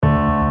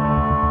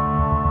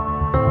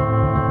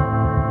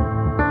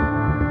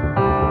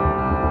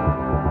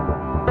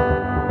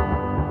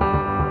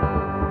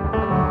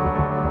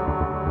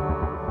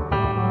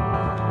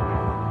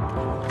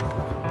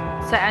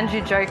So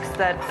Andrew jokes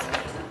that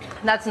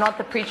that's not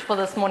the preach for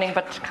this morning,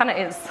 but kind of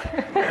is.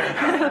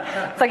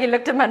 It's like he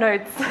looked at my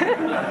notes.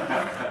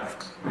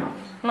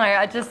 No,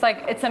 I just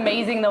it's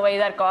amazing the way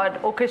that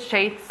God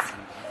orchestrates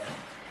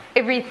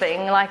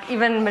everything. Like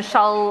even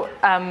Michelle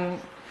and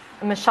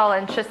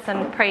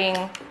Tristan praying.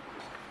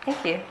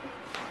 Thank you.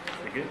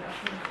 Very good.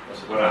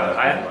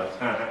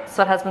 That's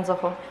what husbands are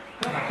for.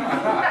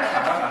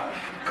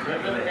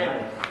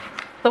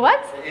 The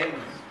what? The ends.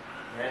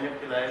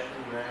 Manipulation.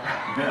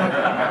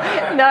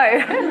 No.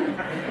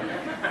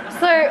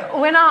 So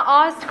when I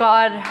asked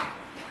God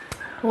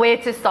where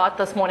to start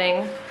this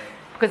morning,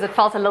 because it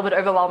felt a little bit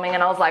overwhelming,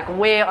 and I was like,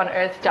 where on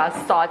earth do I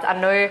start? I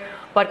know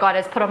what God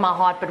has put on my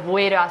heart, but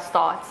where do I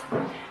start?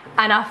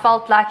 And I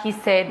felt like He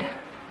said,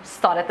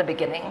 start at the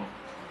beginning.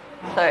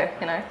 So,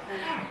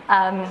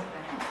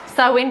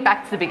 so I went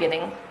back to the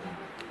beginning.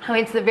 I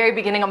went to the very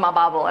beginning of my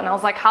Bible, and I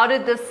was like, how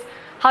did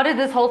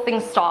this whole thing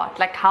start?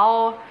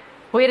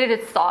 Where did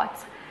it start?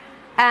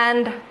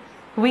 And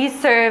we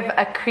serve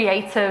a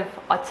creative,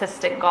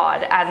 artistic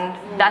God, and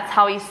that's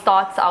how He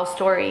starts our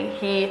story.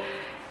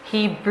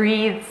 He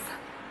breathes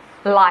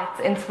light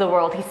into the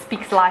world. He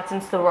speaks light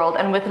into the world,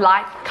 and with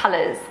light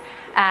colors,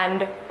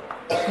 and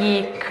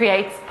He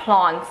creates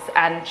plants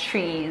and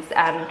trees,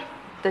 and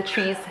the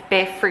trees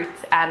bear fruit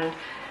and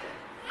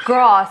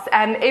grass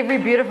and every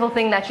beautiful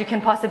thing that you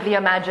can possibly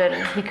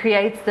imagine. He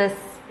creates this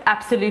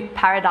absolute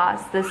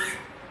paradise,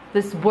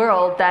 this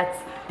world that's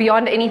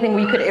beyond anything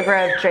we could ever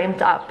have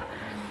dreamt up.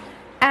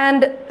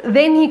 And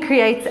then He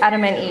creates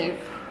Adam and Eve,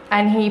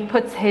 and He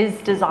puts His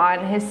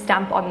design, His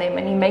stamp on them,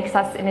 and He makes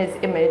us in His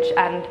image.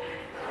 And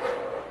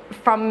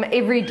from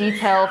every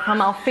detail, from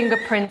our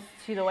fingerprints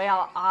to the way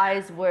our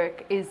eyes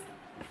work, is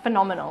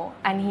phenomenal.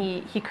 And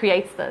He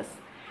creates this.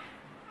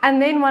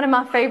 And then one of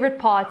my favorite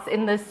parts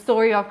in this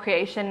story of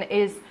creation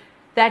is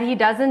that He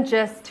doesn't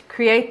just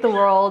create the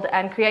world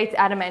and create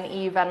Adam and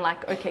Eve and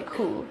okay,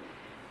 cool.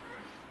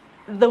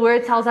 The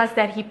word tells us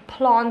that He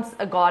plants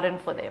a garden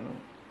for them.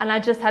 And I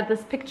just had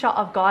this picture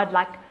of God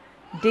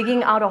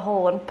digging out a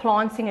hole and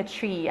planting a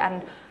tree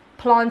and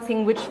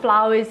planting which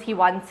flowers He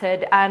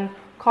wanted. And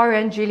Cara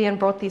and Julian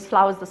brought these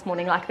flowers this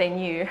morning like they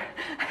knew.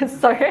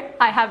 So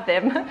I have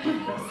them.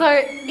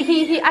 So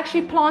he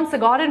actually plants a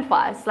garden for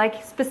us,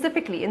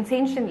 specifically,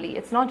 intentionally.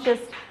 It's not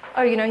just,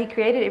 He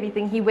created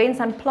everything. He went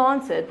and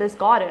planted this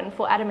garden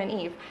for Adam and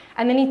Eve.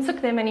 And then He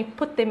took them and He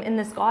put them in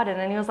this garden.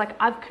 And He was like,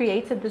 I've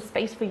created this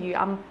space for you.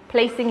 I'm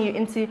placing you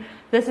into,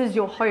 this is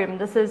your home.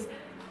 This is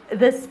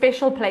this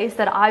special place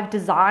that I've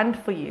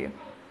designed for you.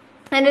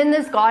 And in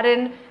this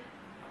garden,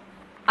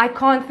 I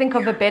can't think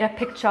of a better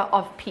picture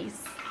of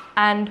peace.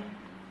 And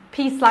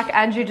peace, like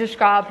Andrew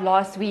described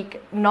last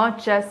week,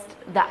 not just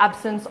the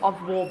absence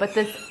of war, but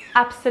this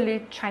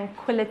absolute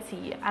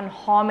tranquility and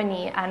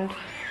harmony and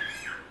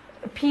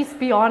peace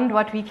beyond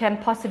what we can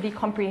possibly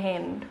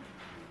comprehend.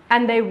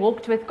 And they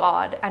walked with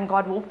God, and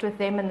God walked with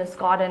them in this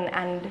garden,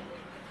 and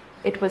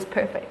it was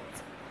perfect.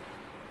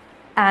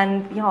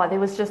 And there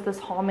was just this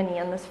harmony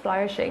and this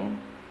flourishing.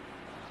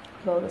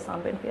 Though the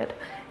sound went weird.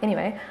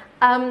 Anyway,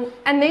 and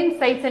then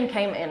Satan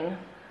came in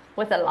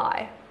with a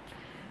lie.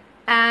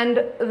 And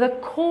the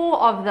core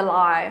of the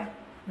lie,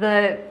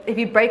 if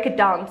you break it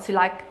down to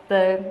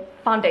the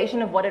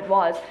foundation of what it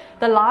was,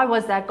 the lie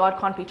was that God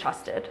can't be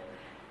trusted.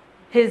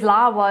 His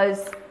lie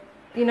was,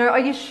 are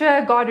you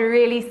sure God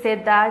really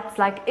said that?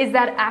 Is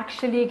that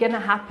actually going to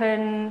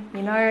happen?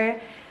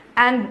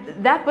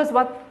 And that was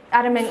what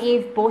Adam and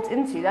Eve bought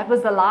into. That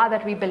was the lie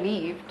that we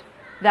believed,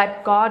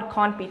 that God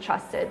can't be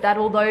trusted. That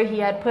although He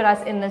had put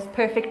us in this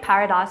perfect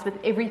paradise with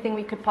everything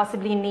we could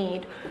possibly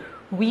need,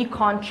 we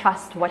can't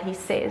trust what He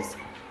says.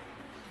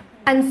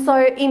 And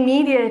so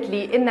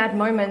immediately in that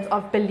moment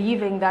of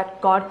believing that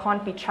God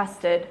can't be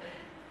trusted,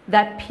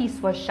 that peace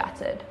was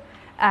shattered.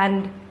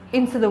 And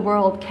into the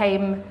world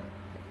came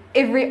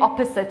every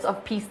opposite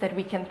of peace that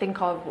we can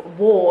think of: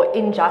 war,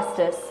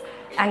 injustice,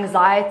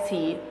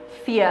 anxiety,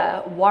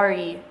 fear,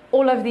 worry.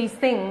 All of these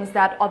things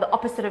that are the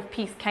opposite of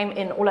peace came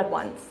in all at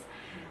once.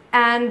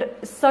 And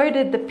so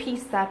did the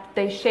peace that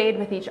they shared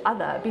with each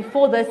other.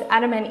 Before this,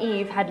 Adam and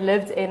Eve had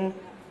lived in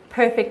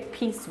perfect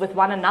peace with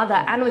one another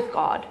and with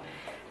God.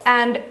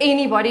 And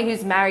anybody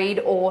who's married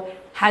or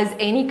has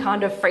any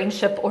kind of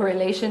friendship or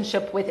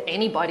relationship with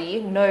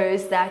anybody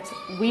knows that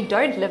we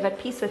don't live at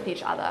peace with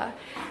each other.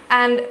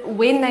 And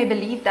when they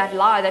believe that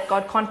lie, that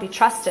God can't be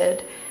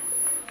trusted,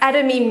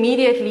 Adam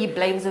immediately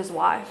blames his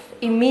wife.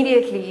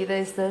 Immediately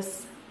there's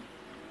this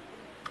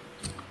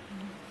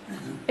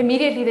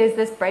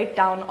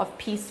breakdown of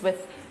peace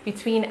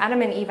between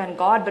Adam and Eve and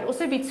God, but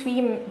also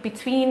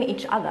between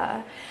each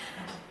other.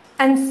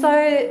 And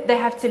so they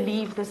have to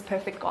leave this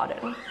perfect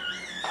garden.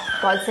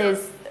 God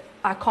says,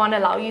 I can't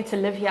allow you to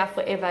live here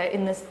forever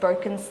in this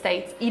broken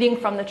state, eating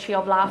from the tree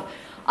of life.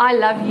 I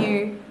love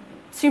you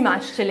too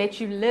much to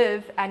let you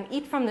live and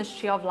eat from this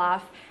tree of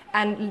life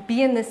and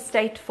be in this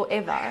state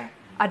forever.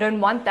 I don't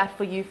want that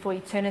for you for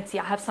eternity.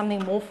 I have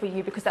something more for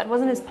you, because that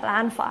wasn't His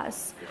plan for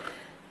us.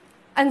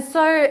 And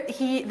so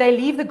they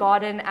leave the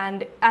garden,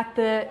 and at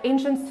the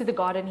entrance to the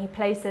garden, he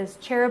places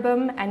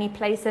cherubim and he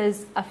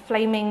places a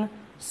flaming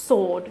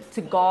sword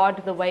to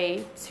guard the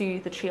way to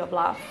the tree of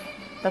life.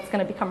 That's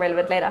going to become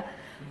relevant later.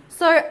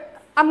 So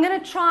I'm going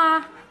to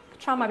try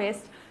my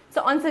best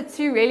to answer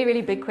two really,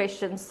 really big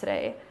questions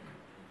today.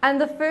 And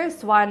the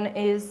first one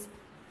is,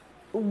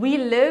 we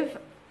live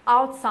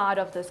outside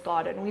of this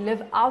garden. We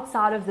live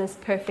outside of this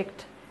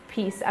perfect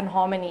peace and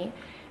harmony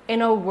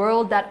in a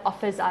world that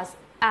offers us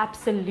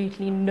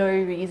absolutely no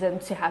reason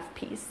to have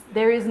peace.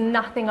 There is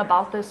nothing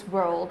about this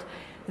world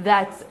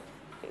that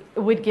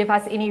would give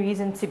us any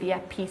reason to be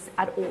at peace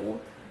at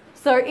all.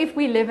 So if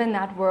we live in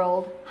that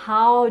world,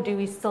 how do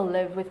we still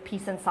live with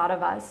peace inside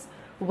of us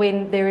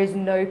when there is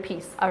no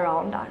peace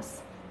around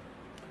us?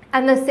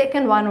 And the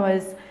second one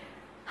was,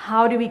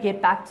 how do we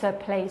get back to a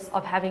place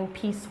of having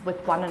peace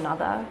with one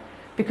another?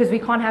 Because we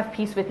can't have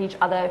peace with each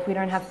other if we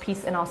don't have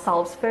peace in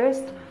ourselves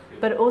first.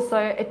 But also,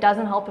 it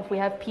doesn't help if we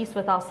have peace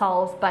with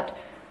ourselves, but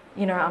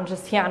I'm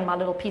just here in my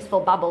little peaceful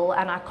bubble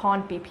and I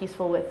can't be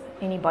peaceful with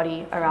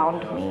anybody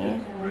around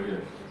me.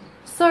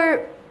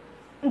 So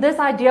this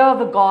idea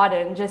of a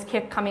garden just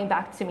kept coming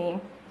back to me.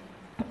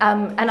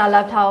 And I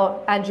loved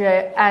how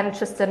Andrea and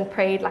Tristan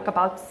prayed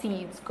about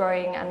seeds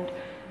growing and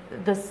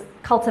this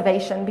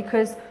cultivation,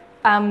 because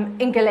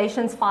in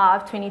Galatians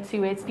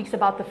 5:22, it speaks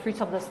about the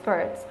fruit of the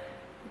Spirit.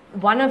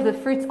 One of the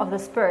fruits of the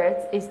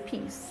Spirit is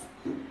peace.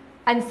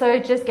 And so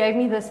it just gave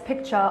me this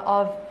picture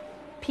of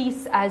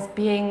peace as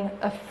being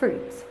a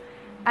fruit.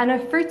 And a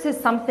fruit is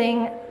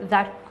something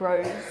that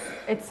grows.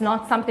 It's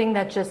not something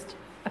that just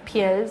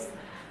appears.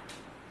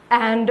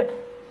 And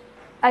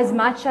as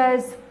much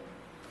as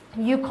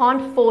you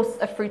can't force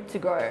a fruit to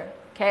grow,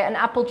 okay? An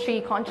apple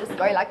tree can't just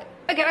go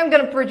okay, I'm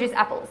going to produce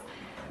apples.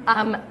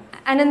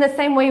 And in the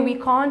same way, we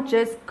can't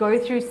just go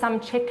through some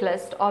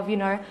checklist of, I'm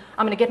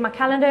going to get my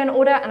calendar in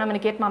order, and I'm going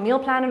to get my meal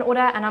plan in order,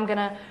 and I'm going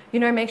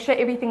to, make sure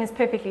everything is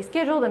perfectly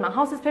scheduled, and my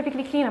house is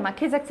perfectly clean, and my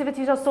kids'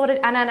 activities are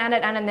sorted, and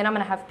then I'm going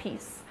to have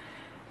peace.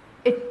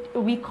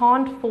 We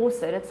can't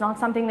force it. It's not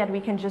something that we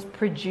can just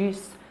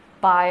produce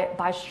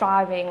by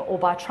striving or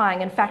by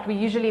trying. In fact, we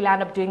usually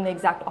land up doing the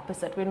exact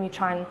opposite when we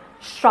try and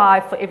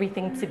strive for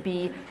everything to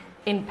be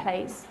in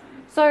place.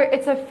 So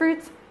it's a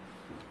fruit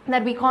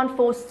that we can't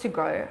force to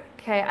grow.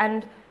 Okay,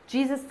 and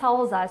Jesus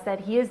tells us that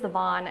he is the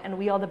vine and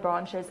we are the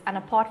branches, and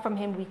apart from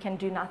him we can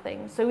do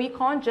nothing. So we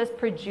can't just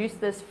produce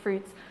this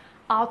fruit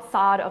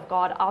outside of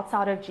God,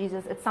 outside of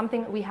Jesus. It's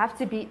something we have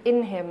to be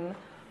in him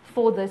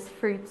for this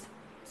fruit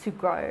to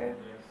grow.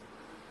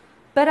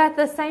 But at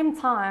the same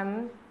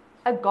time,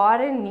 a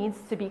garden needs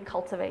to be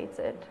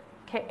cultivated.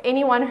 Okay,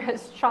 anyone who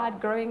has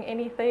tried growing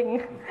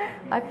anything,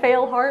 I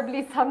fail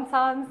horribly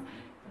sometimes,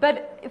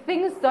 but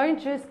things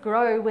don't just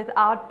grow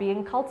without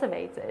being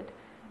cultivated.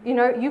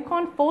 You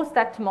can't force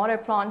that tomato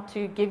plant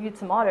to give you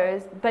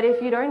tomatoes, but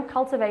if you don't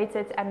cultivate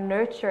it and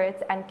nurture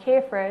it and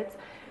care for it,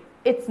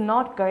 it's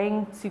not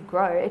going to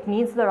grow. It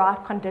needs the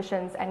right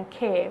conditions and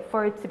care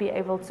for it to be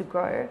able to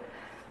grow.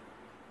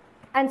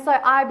 And so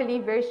I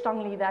believe very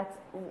strongly that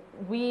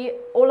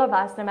all of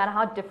us, no matter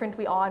how different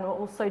we are, and we're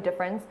all so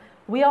different,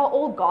 we are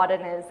all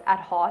gardeners at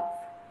heart,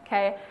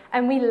 okay?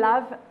 And we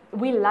love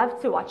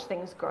to watch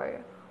things grow.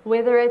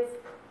 Whether it's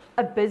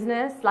a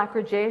business like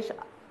Rajesh,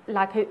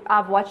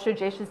 I've watched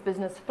Rajesh's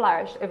business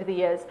flourish over the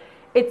years.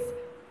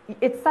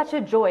 It's such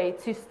a joy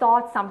to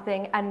start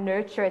something and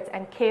nurture it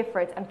and care for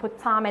it and put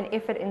time and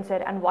effort into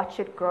it and watch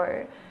it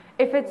grow.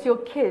 If it's your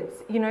kids,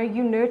 you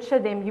nurture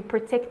them, you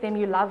protect them,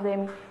 you love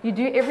them, you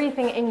do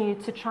everything in you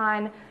to try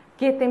and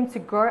get them to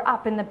grow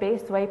up in the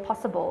best way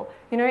possible.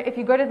 If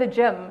you go to the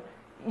gym,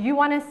 you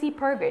want to see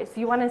progress.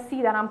 You want to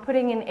see that I'm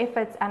putting in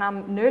efforts and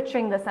I'm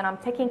nurturing this and I'm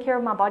taking care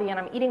of my body and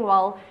I'm eating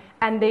well,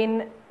 and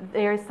then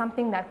there is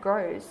something that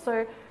grows.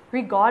 So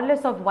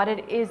regardless of what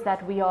it is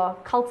that we are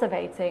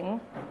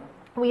cultivating,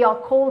 we are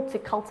called to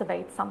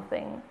cultivate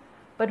something.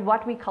 But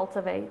what we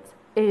cultivate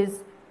is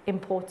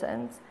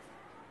important.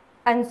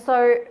 And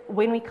so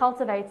when we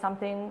cultivate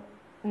something,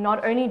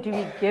 not only do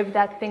we give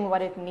that thing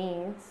what it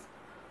needs,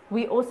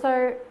 we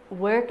also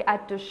work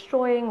at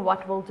destroying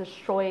what will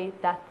destroy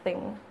that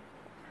thing.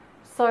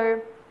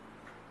 So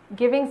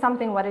giving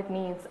something what it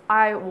needs,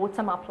 I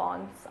water my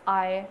plants,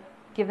 I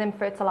give them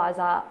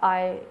fertilizer,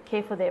 I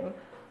care for them,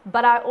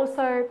 but I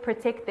also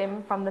protect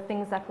them from the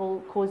things that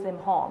will cause them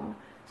harm.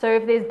 So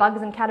if there's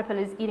bugs and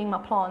caterpillars eating my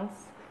plants,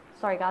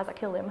 sorry guys, I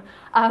kill them.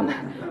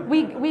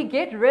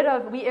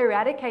 We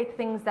eradicate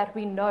things that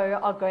we know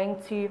are going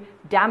to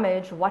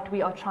damage what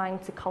we are trying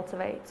to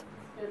cultivate.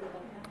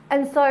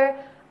 And so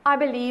I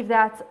believe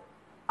that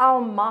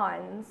our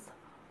minds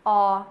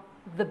are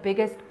the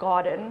biggest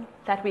garden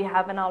that we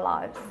have in our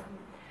lives.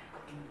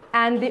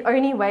 And the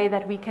only way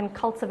that we can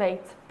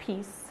cultivate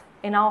peace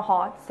in our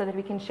hearts so that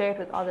we can share it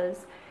with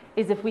others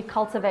is if we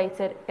cultivate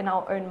it in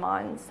our own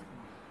minds.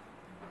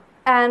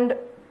 And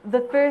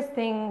the first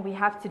thing we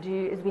have to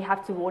do is we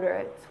have to water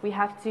it. We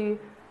have to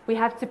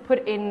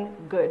put in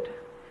good.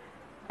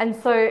 And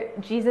so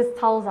Jesus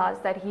tells us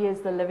that he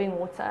is the living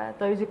water.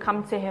 Those who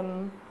come to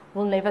him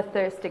will never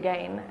thirst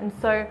again. And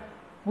so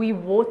we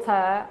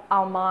water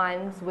our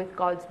minds with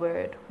God's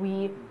word.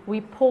 We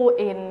pour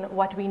in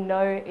what we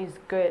know is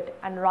good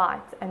and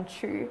right and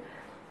true.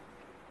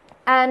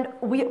 And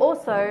we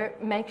also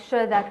make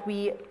sure that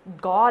we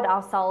guard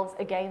ourselves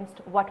against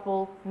what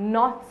will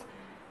not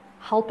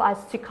help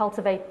us to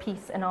cultivate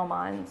peace in our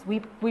minds.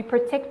 We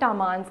protect our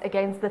minds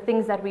against the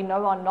things that we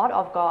know are not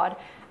of God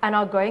and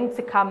are going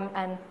to come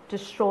and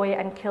destroy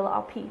and kill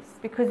our peace.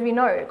 Because we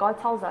know, God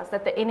tells us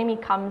that the enemy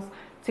comes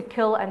to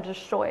kill and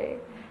destroy.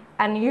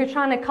 And you're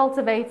trying to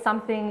cultivate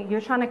something,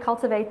 you're trying to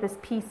cultivate this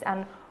peace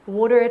and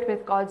water it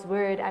with God's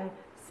word and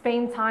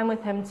spend time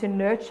with Him to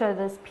nurture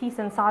this peace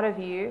inside of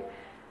you.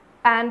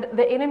 And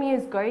the enemy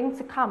is going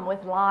to come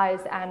with lies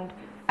and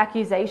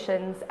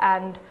accusations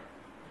and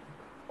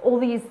all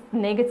these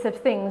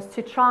negative things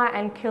to try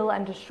and kill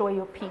and destroy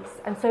your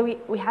peace. And so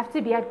we have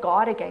to be at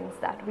guard against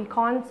that. We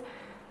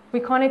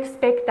can't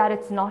expect that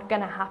it's not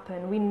going to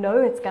happen. We know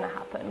it's going to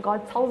happen.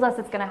 God tells us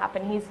it's going to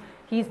happen.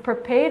 He's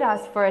prepared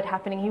us for it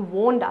happening. He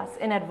warned us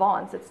in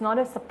advance. It's not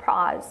a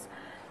surprise.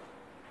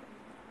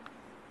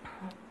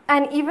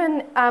 And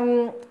even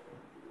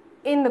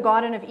in the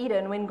Garden of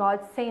Eden, when God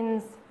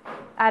sends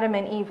Adam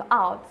and Eve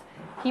out,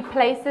 He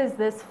places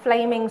this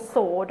flaming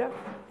sword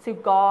to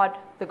guard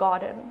the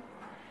garden.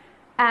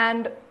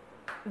 And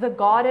the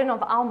garden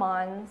of our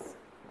minds,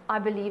 I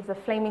believe, the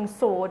flaming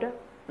sword,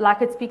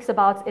 like it speaks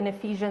about in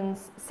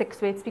Ephesians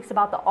 6, where it speaks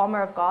about the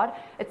armor of God,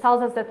 it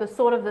tells us that the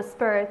sword of the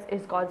Spirit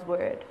is God's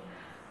word.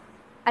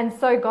 And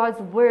so God's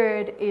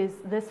word is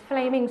this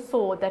flaming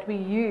sword that we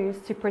use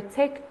to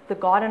protect the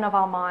garden of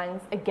our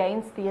minds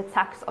against the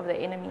attacks of the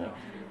enemy,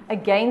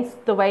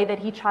 against the way that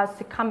he tries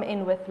to come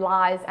in with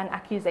lies and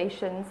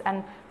accusations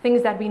and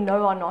things that we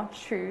know are not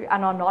true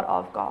and are not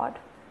of God.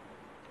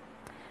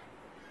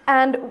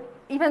 And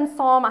even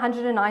Psalm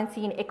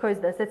 119 echoes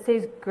this. It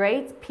says,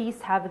 "Great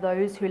peace have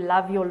those who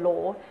love your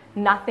law.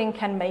 Nothing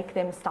can make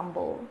them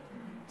stumble."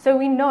 So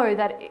we know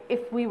that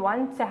if we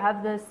want to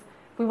have this,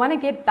 we want to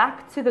get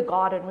back to the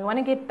garden. We want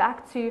to get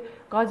back to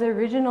God's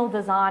original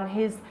design,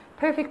 His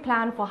perfect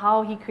plan for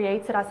how He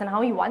created us and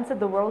how He wanted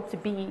the world to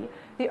be.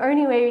 The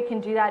only way we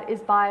can do that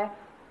is by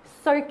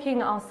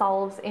soaking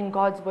ourselves in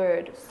God's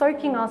word,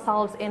 soaking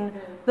ourselves in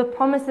the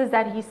promises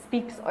that He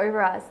speaks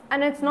over us.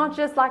 And it's not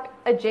just like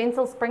a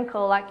gentle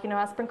sprinkle, like,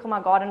 I sprinkle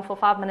my garden for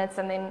 5 minutes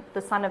and then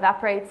the sun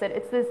evaporates it.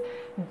 It's this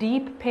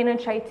deep,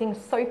 penetrating,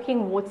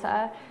 soaking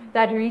water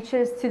that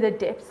reaches to the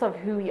depths of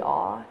who we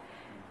are.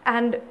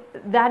 And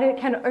that it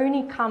can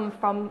only come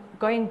from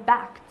going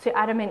back to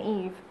Adam and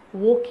Eve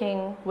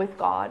walking with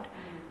God.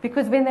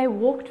 Because when they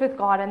walked with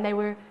God and they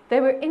were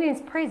in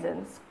His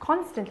presence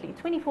constantly,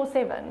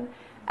 24/7,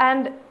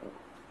 and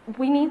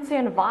we need to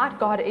invite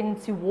God in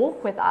to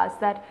walk with us,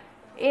 that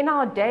in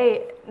our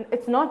day,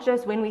 it's not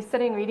just when we're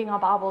sitting reading our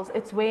Bibles,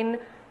 it's when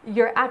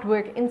you're at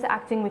work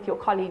interacting with your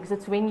colleagues,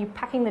 it's when you're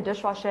packing the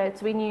dishwasher,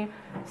 it's when you're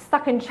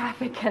stuck in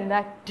traffic and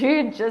that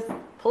dude just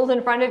pulls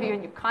in front of you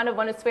and you kind of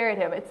want to swear at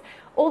him. It's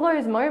all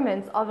those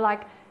moments of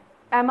like,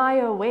 am I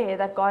aware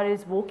that God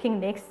is walking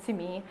next to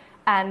me,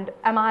 and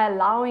am I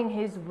allowing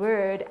His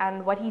word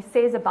and what He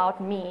says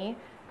about me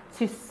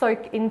to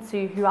soak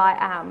into who I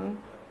am,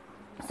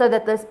 so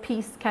that this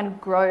peace can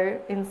grow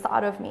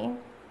inside of me.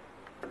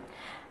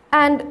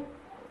 And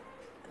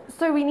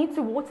so we need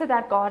to water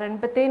that garden,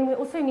 but then we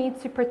also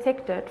need to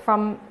protect it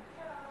from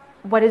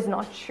what is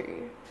not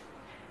true.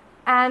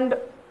 And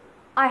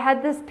I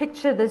had this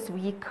picture this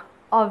week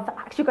of,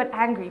 I actually got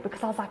angry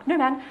because I was like, no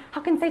man,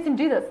 how can Satan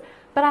do this?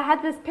 But I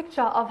had this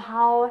picture of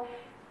how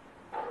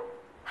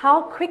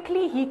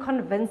quickly he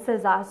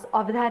convinces us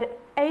of that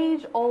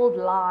age-old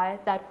lie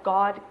that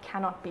God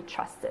cannot be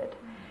trusted.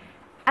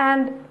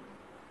 And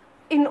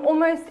in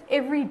almost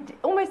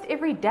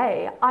every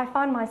day, I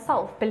find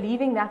myself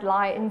believing that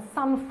lie in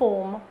some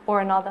form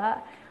or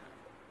another.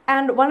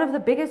 And one of the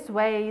biggest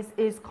ways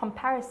is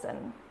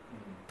comparison.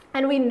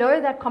 And we know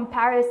that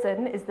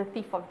comparison is the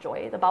thief of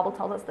joy. The Bible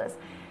tells us this.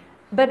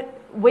 But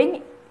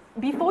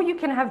before you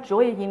can have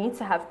joy, you need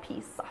to have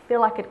peace. I feel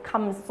like it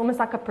comes, it's almost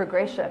like a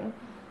progression.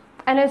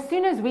 And as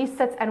soon as we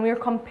sit and we're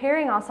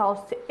comparing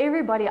ourselves to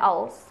everybody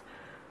else,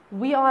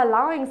 we are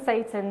allowing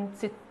Satan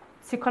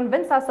to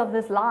convince us of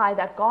this lie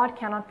that God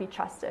cannot be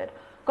trusted.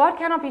 God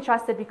cannot be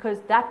trusted because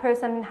that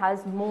person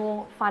has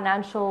more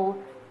financial,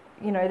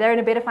 they're in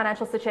a better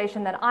financial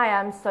situation than I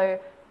am, so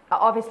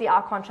obviously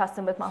I can't trust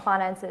him with my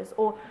finances.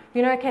 Or,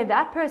 okay,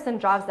 that person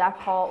drives that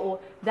car, or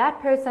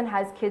that person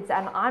has kids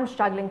and I'm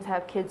struggling to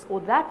have kids, or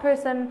that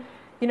person,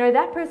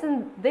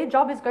 their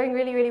job is going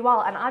really, really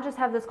well and I just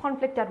have this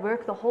conflict at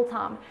work the whole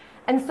time.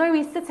 And so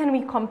we sit and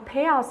we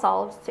compare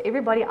ourselves to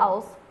everybody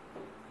else,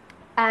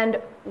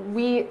 and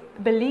we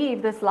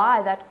believe this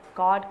lie that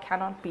God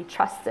cannot be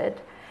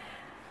trusted.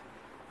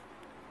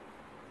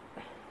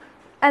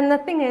 And the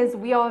thing is,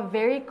 we're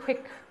very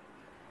quick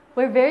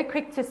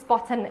to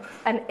spot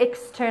an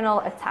external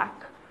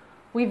attack.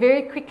 We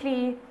very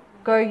quickly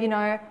go,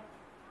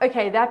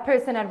 okay, that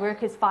person at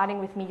work is fighting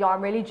with me. Yeah,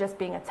 I'm really just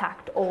being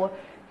attacked. Or,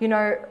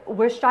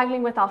 we're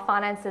struggling with our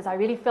finances. I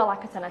really feel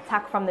like it's an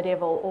attack from the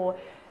devil. Or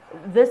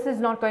this is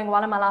not going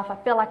well in my life, I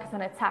feel like it's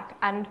an attack.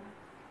 And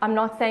I'm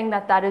not saying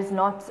that that is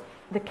not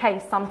the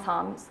case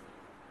sometimes,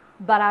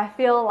 but I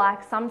feel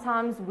like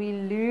sometimes we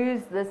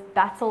lose this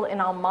battle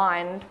in our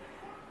mind.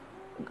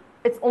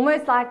 It's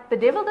almost like the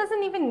devil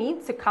doesn't even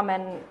need to come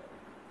and,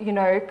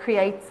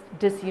 create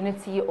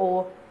disunity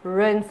or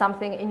ruin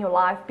something in your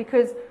life,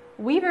 because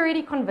we've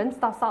already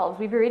convinced ourselves,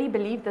 we've already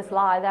believed this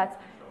lie that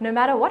no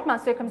matter what my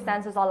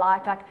circumstances are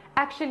like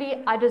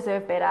actually I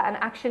deserve better, and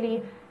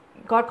actually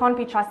God can't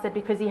be trusted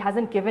because he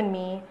hasn't given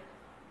me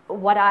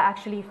what I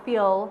actually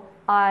feel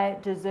I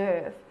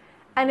deserve.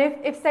 And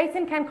if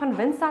Satan can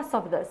convince us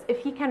of this, if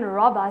he can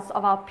rob us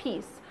of our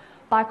peace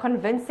by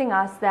convincing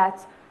us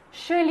that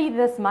surely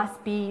there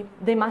must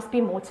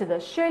be more to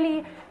this,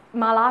 surely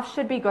my life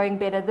should be going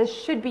better, this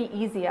should be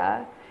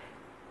easier,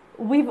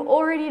 we've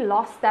already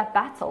lost that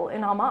battle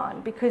in our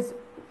mind, because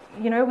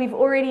we've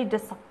already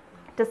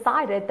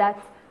decided that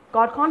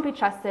God can't be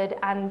trusted,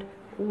 and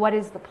what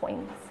is the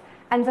point?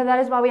 And so that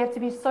is why we have to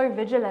be so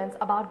vigilant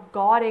about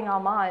guarding our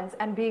minds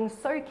and being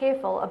so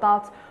careful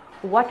about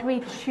what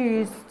we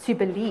choose to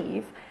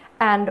believe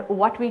and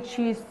what we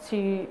choose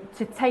to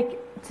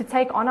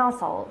take on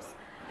ourselves.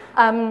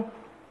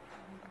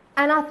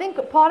 And I think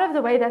part of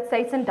the way that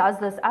Satan does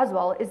this as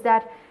well is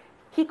that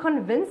he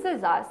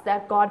convinces us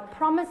that God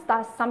promised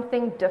us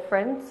something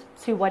different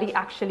to what he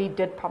actually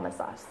did promise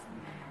us.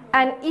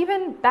 And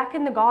even back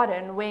in the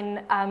garden,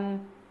 when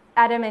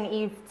Adam and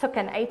Eve took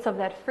and ate of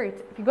that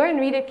fruit, if you go and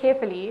read it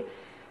carefully,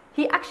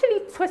 he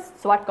actually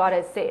twists what God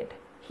has said.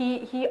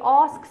 He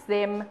asks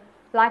them,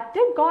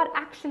 did God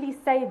actually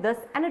say this?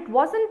 And it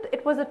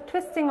was a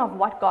twisting of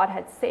what God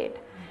had said.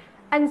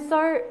 And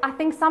so I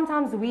think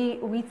sometimes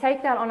we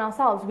take that on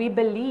ourselves. We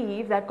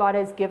believe that God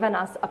has given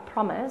us a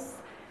promise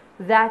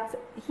that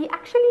he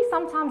actually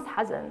sometimes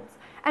hasn't.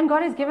 And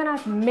God has given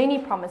us many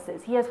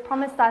promises. He has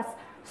promised us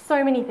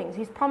so many things.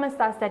 He's promised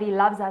us that he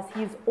loves us.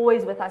 He's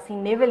always with us. He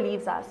never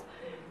leaves us.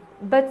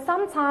 But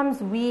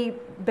sometimes we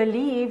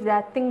believe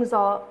that things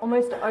are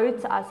almost owed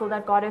to us, or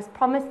that God has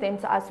promised them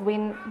to us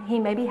when he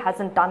maybe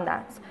hasn't done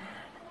that.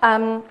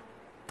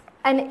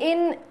 And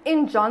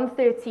in John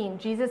 13,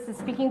 Jesus is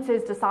speaking to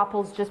his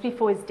disciples just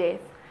before his death.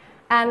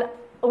 And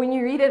when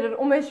you read it, it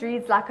almost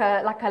reads like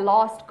a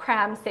last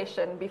cram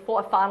session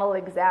before a final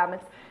exam.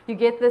 You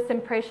get this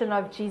impression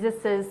of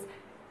Jesus's,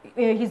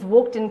 he's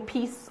walked in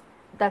peace.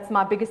 That's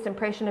my biggest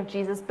impression of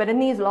Jesus. But in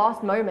these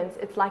last moments,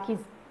 it's like he's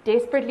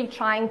desperately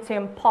trying to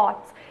impart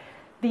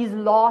these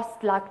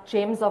last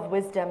gems of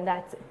wisdom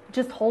that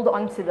just hold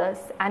on to this.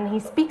 And he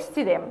speaks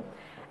to them.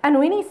 And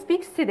when he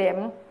speaks to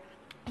them,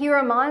 he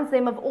reminds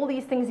them of all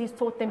these things he's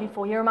taught them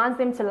before. He reminds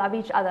them to love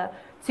each other,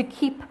 to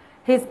keep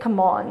his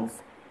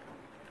commands.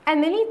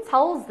 And then he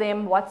tells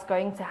them what's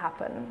going to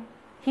happen.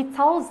 He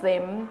tells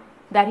them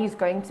that he's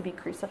going to be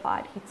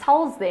crucified. He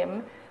tells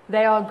them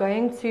they are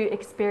going to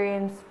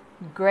experience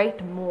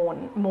great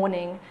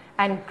mourning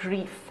and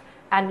grief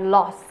and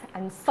loss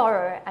and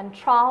sorrow and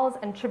trials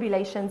and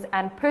tribulations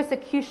and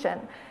persecution.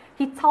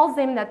 He tells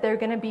them that they're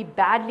going to be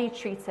badly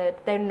treated.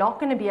 They're not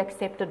going to be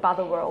accepted by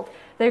the world.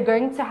 They're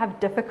going to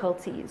have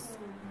difficulties.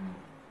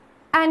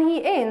 And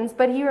he ends,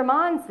 but he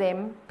reminds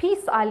them,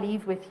 peace I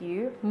leave with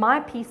you,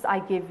 my peace I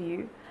give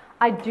you.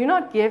 I do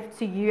not give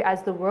to you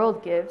as the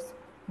world gives.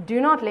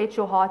 Do not let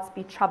your hearts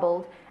be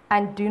troubled,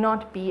 and do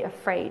not be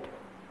afraid.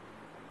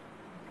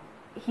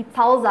 He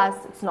tells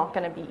us it's not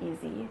going to be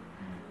easy.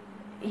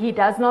 He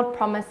does not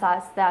promise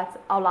us that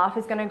our life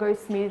is going to go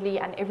smoothly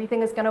and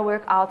everything is going to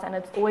work out and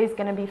it's always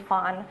going to be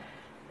fun.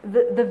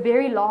 The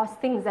very last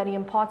things that he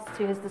imparts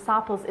to his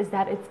disciples is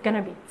that it's going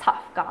to be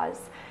tough, guys.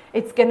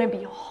 It's going to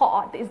be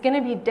hard. There's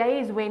going to be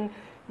days when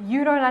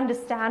you don't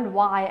understand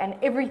why and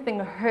everything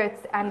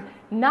hurts and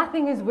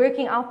nothing is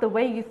working out the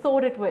way you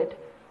thought it would.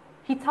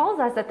 He tells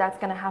us that that's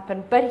going to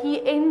happen, but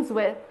he ends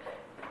with,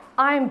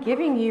 I am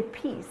giving you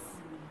peace.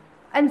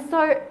 And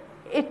so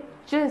it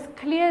just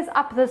clears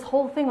up this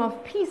whole thing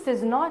of peace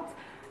it's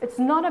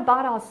not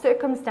about our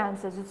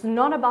circumstances. It's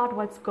not about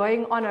what's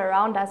going on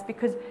around us,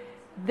 because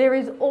there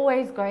is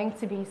always going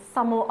to be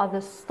some or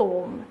other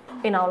storm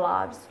in our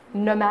lives,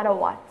 no matter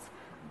what.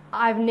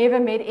 I've never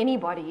met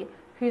anybody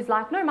who's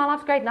like, no, my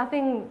life's great.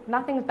 Nothing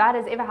bad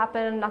has ever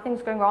happened.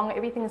 Nothing's going wrong.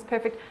 Everything is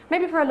perfect.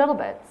 Maybe for a little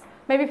bit,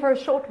 maybe for a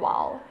short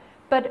while.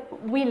 But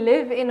we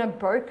live in a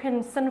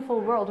broken,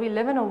 sinful world. We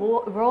live in a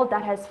world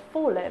that has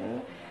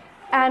fallen.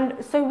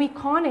 And so we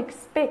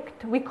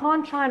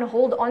can't try and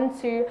hold on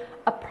to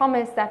a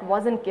promise that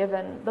wasn't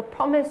given. The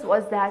promise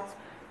was that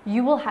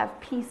you will have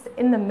peace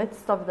in the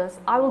midst of this.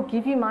 I will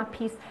give you my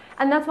peace.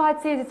 And that's why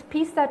it says it's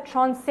peace that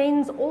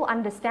transcends all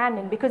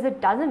understanding, because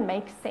it doesn't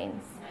make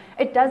sense.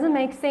 It doesn't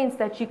make sense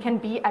that you can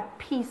be at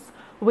peace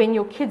when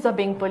your kids are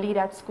being bullied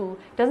at school.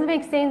 It doesn't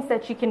make sense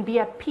that you can be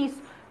at peace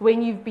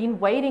when you've been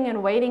waiting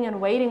and waiting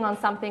and waiting on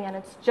something and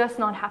it's just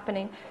not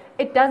happening.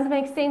 It doesn't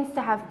make sense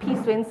to have peace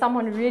when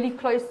someone really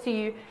close to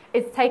you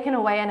is taken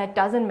away and it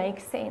doesn't make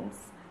sense.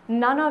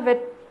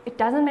 It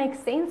doesn't make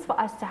sense for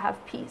us to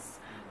have peace.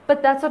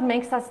 But that's what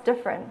makes us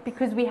different,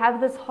 because we have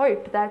this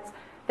hope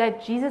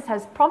that Jesus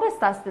has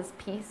promised us this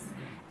peace.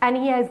 And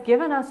He has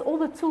given us all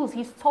the tools.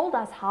 He's told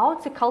us how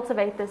to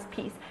cultivate this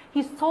peace.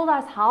 He's told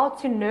us how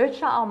to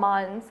nurture our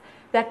minds,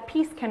 that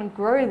peace can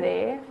grow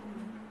there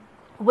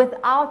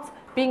without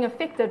being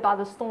affected by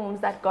the storms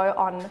that go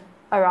on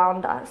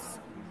around us.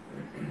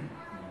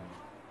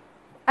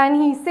 And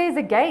He says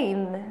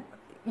again,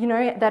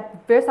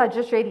 that verse I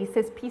just read, He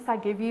says, peace I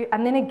give you.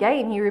 And then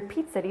again, He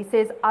repeats it. He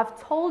says, I've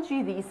told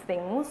you these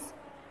things.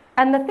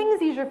 And the things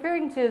He's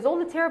referring to is all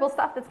the terrible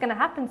stuff that's going to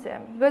happen to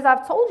Him. He goes,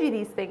 I've told you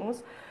these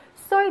things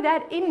so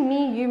that in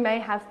me you may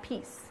have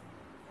peace.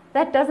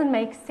 That doesn't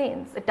make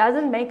sense. It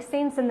doesn't make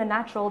sense in the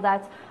natural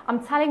that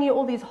I'm telling you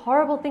all these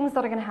horrible things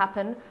that are going to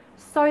happen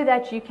so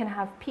that you can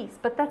have peace.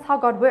 But that's how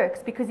God works,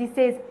 because He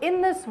says,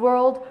 in this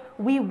world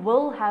we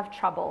will have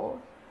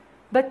trouble.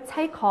 But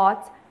take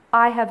heart,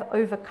 I have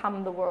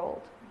overcome the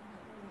world.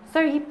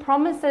 So He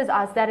promises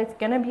us that it's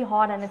going to be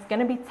hard and it's going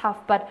to be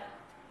tough, but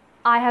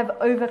I have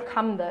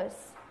overcome this,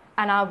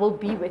 and I will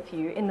be with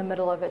you in the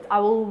middle of it.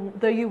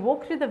 Though you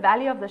walk through the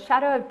valley of the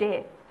shadow of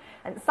death,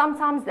 and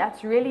sometimes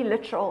that's really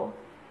literal,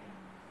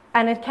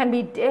 and it can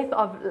be death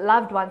of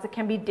loved ones, it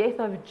can be death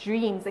of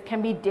dreams, it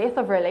can be death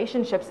of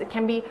relationships, it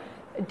can be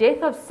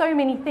death of so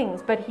many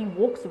things, but He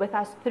walks with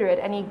us through it,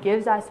 and He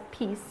gives us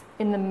peace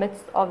in the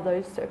midst of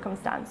those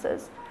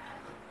circumstances.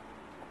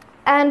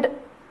 And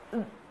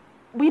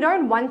we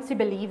don't want to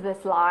believe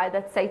this lie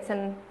that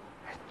Satan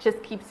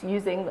just keeps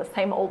using, the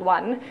same old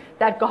one,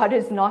 that God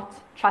is not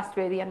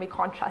trustworthy and we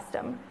can't trust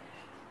Him.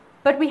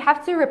 But we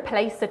have to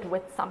replace it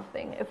with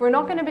something. If we're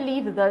not going to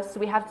believe this,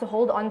 we have to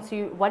hold on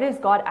to, what does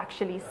God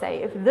actually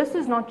say? If this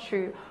is not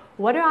true,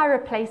 what do I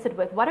replace it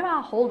with? What do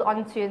I hold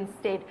on to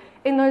instead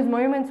in those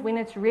moments when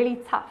it's really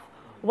tough?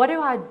 What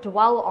do I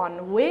dwell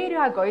on? Where do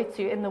I go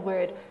to in the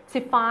Word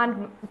to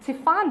find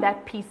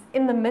that peace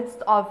in the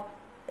midst of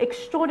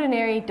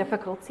extraordinary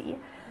difficulty?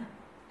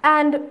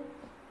 And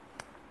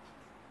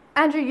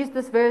Andrew used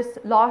this verse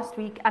last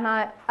week, and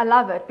I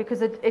love it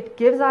because it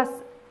gives us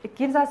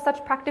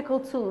such practical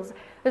tools.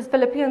 There's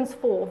Philippians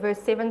 4, verse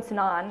 7 to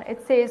 9.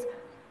 It says,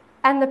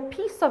 and the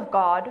peace of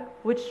God,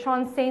 which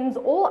transcends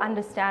all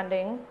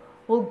understanding,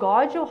 will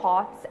guard your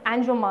hearts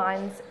and your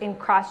minds in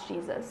Christ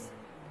Jesus.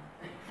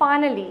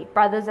 Finally,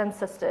 brothers and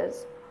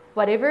sisters,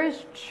 whatever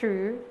is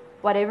true,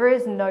 whatever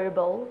is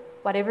noble,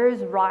 whatever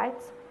is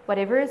right,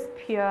 whatever is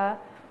pure,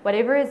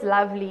 whatever is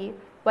lovely,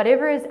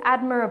 whatever is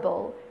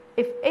admirable,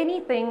 if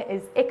anything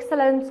is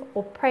excellent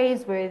or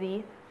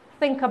praiseworthy,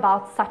 think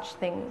about such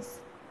things.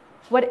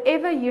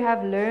 Whatever you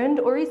have learned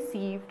or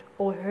received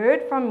or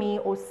heard from me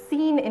or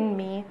seen in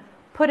me,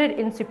 put it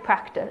into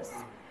practice,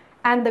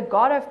 and the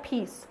God of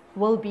peace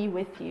will be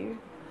with you.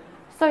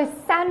 So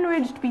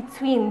sandwiched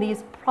between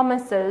these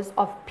promises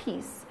of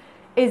peace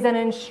is an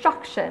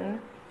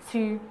instruction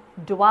to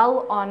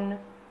dwell on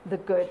the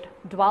good,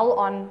 dwell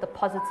on the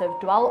positive,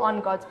 dwell on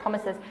God's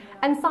promises.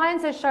 And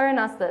science has shown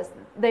us this.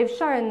 They've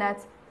shown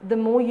that the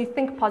more you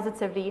think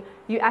positively,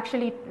 you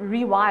actually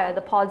rewire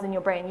the pods in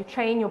your brain. You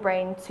train your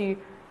brain to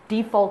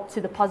default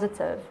to the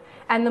positive.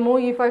 And the more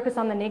you focus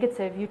on the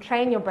negative, you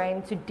train your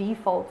brain to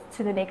default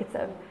to the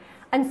negative.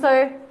 And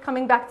so,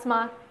 coming back to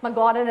my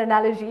garden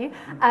analogy,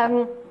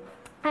 I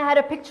had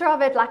a picture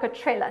of it like a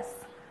trellis.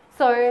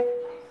 So,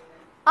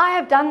 I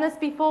have done this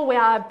before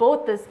where I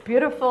bought this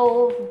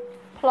beautiful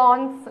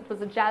plant, it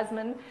was a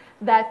jasmine,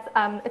 that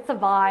it's a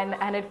vine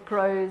and it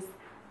grows,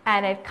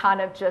 and it kind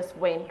of just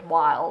went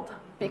wild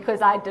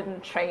because I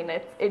didn't train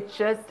it.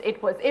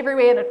 It was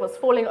everywhere and it was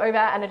falling over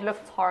and it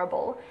looked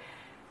horrible.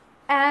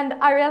 And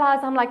I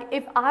realized, I'm like,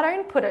 if I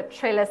don't put a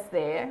trellis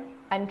there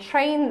and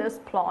train this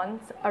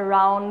plant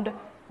around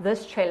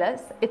this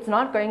trellis, it's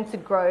not going to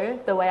grow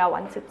the way I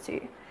want it to.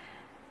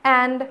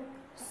 And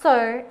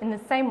so, in the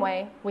same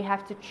way, we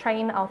have to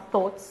train our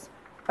thoughts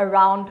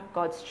around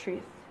God's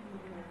truth.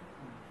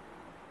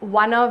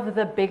 One of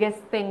the biggest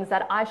things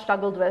that I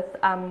struggled with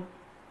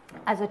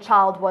as a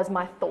child was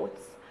my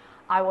thoughts.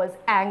 I was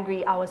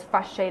angry, I was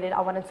frustrated,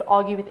 I wanted to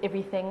argue with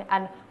everything,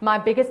 and my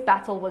biggest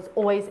battle was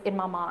always in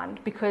my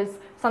mind, because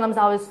sometimes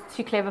I was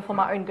too clever for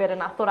my own good,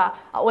 and I thought I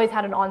always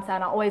had an answer,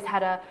 and I always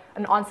had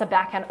an answer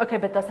back, and okay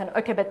but this, and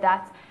okay but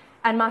that,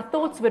 and my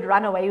thoughts would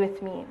run away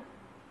with me.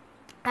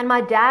 And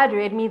my dad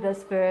read me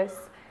this verse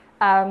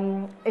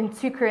in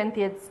 2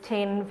 Corinthians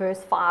 10 verse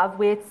 5,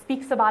 where it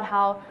speaks about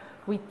how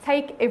we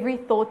take every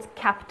thought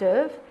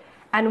captive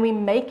and we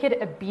make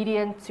it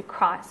obedient to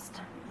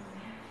Christ.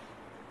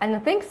 And I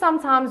think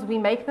sometimes we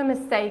make the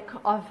mistake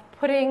of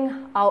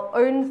putting our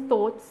own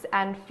thoughts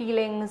and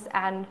feelings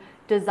and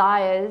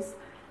desires,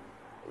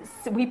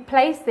 we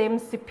place them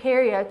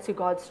superior to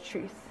God's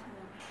truth.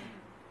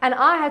 And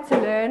I had to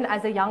learn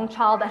as a young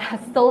child, and I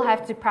still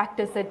have to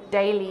practice it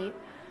daily,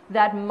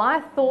 that my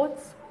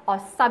thoughts are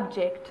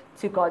subject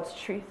to God's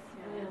truth.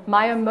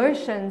 My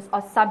emotions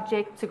are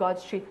subject to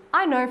God's truth.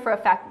 I know for a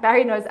fact,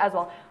 Barry knows as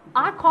well,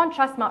 I can't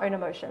trust my own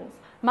emotions.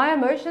 My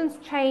emotions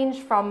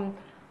change from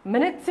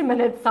minute to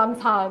minute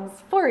sometimes,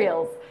 for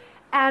reals.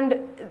 And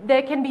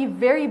they can be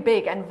very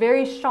big and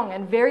very strong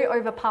and very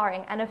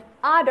overpowering. And if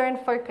I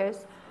don't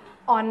focus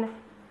on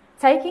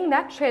taking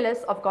that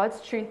trellis of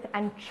God's truth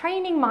and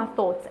training my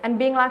thoughts and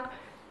being like,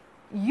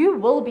 you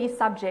will be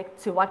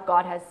subject to what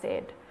God has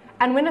said.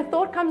 And when a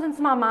thought comes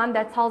into my mind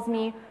that tells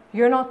me,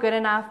 you're not good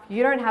enough,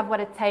 you don't have what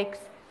it takes,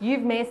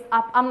 you've messed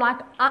up, I'm like,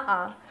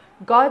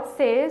 God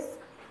says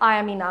I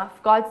am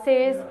enough. God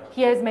says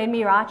He has made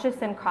me righteous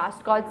in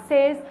Christ. God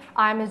says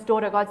I am His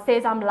daughter. God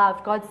says I'm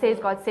loved. God says,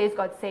 God says,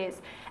 God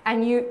says.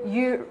 And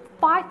you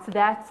fight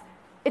that.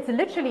 It's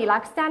literally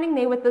like standing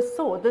there with the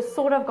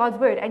sword of God's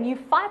word, and you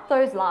fight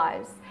those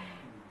lies.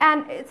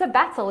 And it's a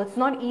battle. It's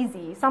not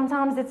easy.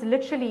 Sometimes it's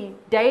literally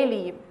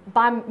daily,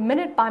 by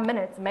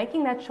minute,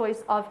 making that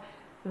choice of,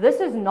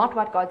 this is not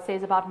what God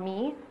says about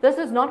me. This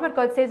is not what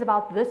God says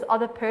about this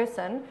other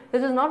person.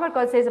 This is not what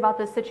God says about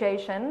this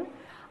situation.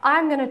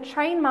 I'm going to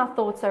train my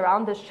thoughts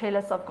around this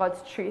trellis of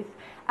God's truth,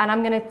 and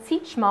I'm going to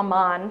teach my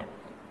mind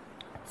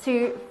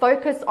to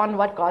focus on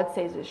what God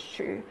says is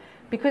true.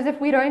 Because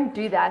if we don't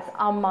do that,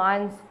 our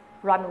minds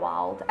run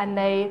wild, and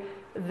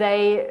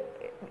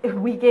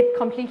we get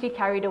completely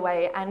carried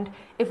away. And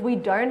if we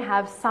don't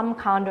have some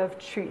kind of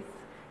truth,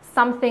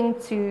 something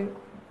to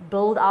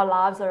build our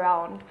lives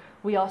around,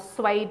 we are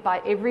swayed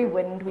by every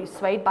wind, we're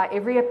swayed by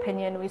every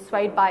opinion, we're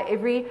swayed by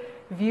every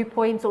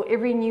viewpoint or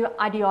every new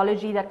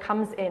ideology that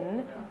comes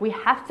in. We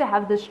have to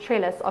have this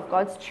trellis of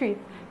God's truth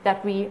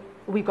that we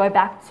go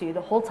back to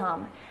the whole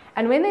time.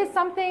 And when there's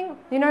something,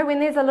 when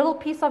there's a little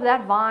piece of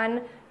that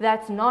vine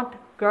that's not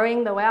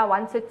growing the way I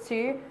want it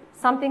to,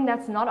 something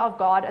that's not of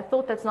God, a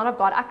thought that's not of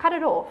God, I cut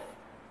it off.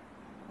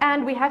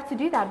 And we have to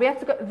do that. We have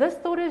to go, this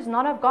thought is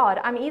not of God.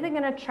 I'm either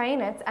going to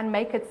train it and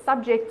make it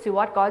subject to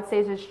what God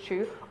says is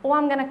true, or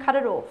I'm going to cut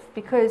it off.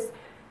 Because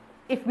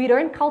if we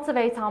don't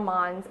cultivate our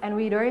minds and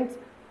we don't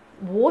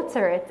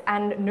water it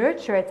and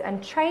nurture it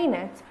and train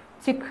it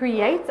to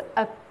create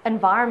an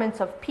environment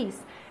of peace,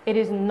 it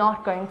is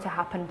not going to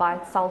happen by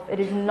itself. It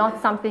is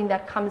not something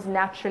that comes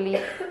naturally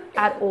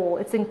at all.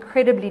 It's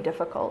incredibly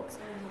difficult.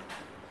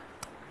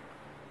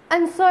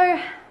 And so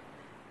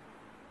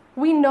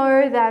we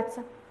know that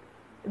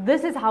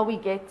this is how we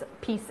get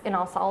peace in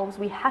ourselves.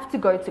 We have to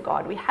go to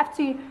God. We have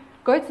to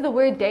go to the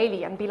Word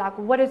daily and be like,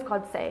 what does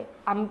God say?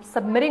 I'm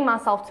submitting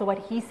myself to what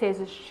He says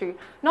is true.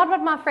 Not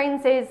what my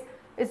friend says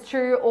is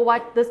true or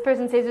what this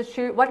person says is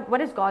true. What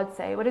does God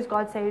say? What does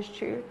God say is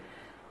true?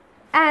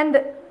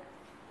 And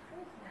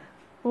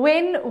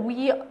when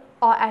we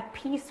are at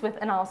peace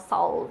within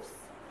ourselves,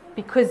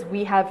 because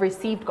we have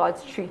received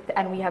God's truth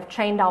and we have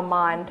trained our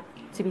mind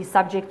to be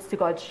subject to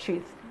God's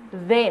truth,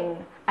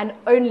 then and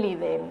only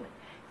then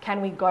can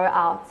we go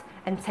out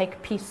and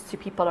take peace to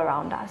people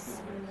around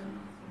us.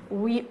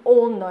 We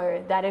all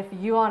know that if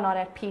you are not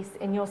at peace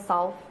in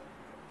yourself,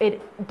 it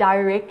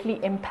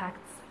directly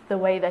impacts the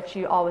way that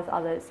you are with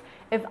others.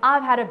 If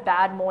I've had a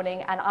bad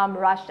morning and I'm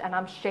rushed and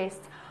I'm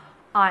stressed,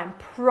 I'm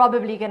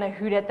probably going to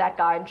hoot at that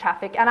guy in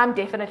traffic, and I'm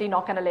definitely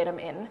not going to let him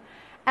in.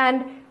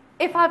 And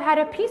if I've had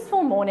a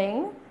peaceful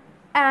morning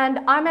and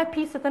I'm at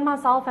peace within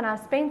myself and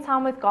I've spent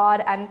time with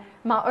God and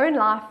my own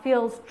life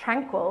feels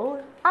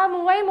tranquil,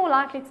 I'm way more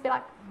likely to be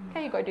like,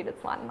 okay, you go, dude,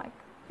 it's fine. Like,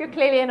 you're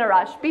clearly in a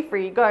rush. Be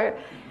free, go.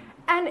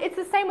 And it's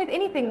the same with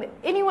anything.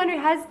 Anyone who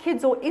has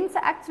kids or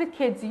interacts with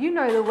kids,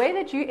 the way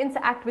that you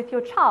interact with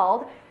your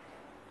child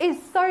is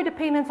so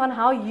dependent on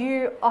how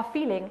you are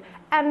feeling.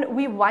 And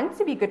we want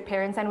to be good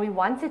parents and we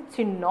want it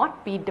to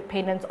not be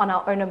dependent on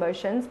our own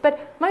emotions,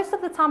 but most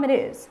of the time it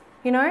is,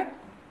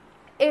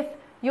 If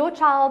your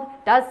child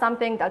does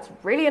something that's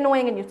really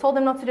annoying and you've told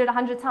them not to do it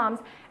 100 times,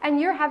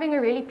 and you're having a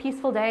really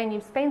peaceful day and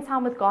you've spent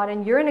time with God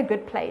and you're in a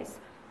good place,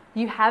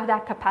 you have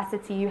that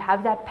capacity, you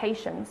have that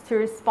patience to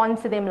respond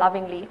to them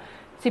lovingly,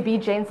 to be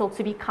gentle,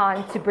 to be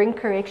kind, to bring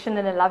correction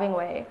in a loving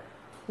way.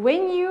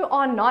 When you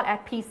are not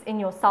at peace in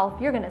yourself,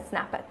 you're going to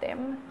snap at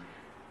them.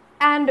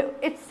 And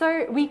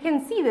we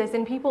can see this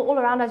in people all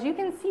around us. You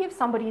can see if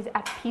somebody's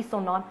at peace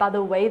or not by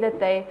the way that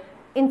they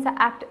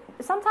interact.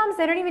 Sometimes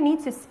they don't even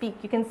need to speak.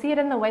 You can see it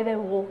in the way they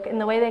walk, in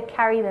the way they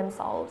carry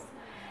themselves.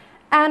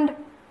 And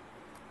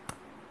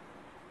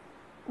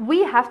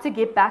we have to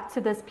get back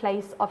to this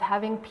place of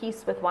having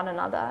peace with one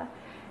another.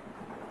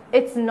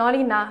 It's not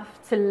enough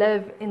to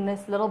live in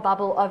this little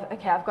bubble of,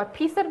 okay, I've got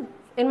peace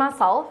in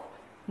myself.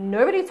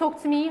 Nobody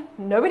talk to me.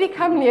 Nobody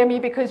come near me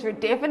because you're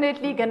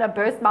definitely going to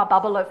burst my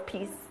bubble of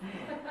peace.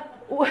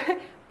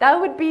 That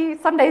would be,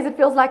 some days it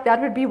feels like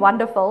that would be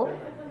wonderful.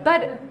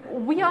 But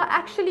we are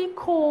actually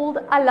called,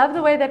 I love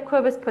the way that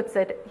Quibus puts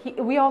it,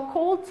 we are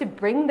called to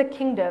bring the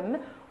kingdom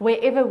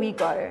wherever we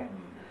go.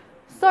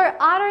 So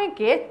I don't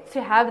get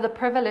to have the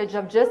privilege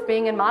of just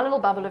being in my little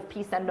bubble of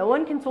peace and no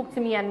one can talk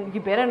to me and you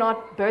better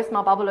not burst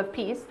my bubble of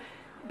peace,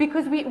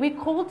 because we're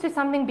called to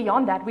something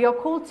beyond that. We are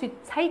called to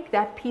take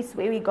that peace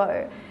where we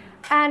go.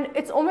 And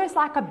it's almost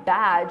like a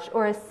badge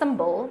or a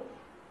symbol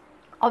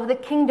of the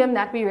kingdom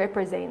that we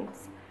represent.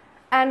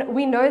 And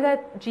we know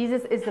that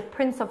Jesus is the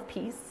Prince of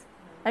Peace.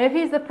 And if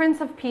He's the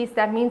Prince of Peace,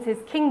 that means His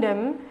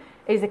kingdom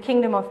is a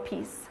kingdom of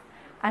peace.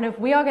 And if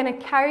we are going to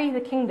carry the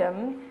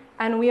kingdom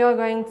and we are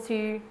going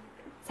to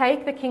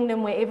take the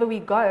kingdom wherever we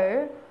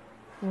go,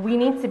 we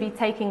need to be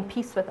taking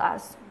peace with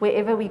us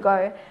wherever we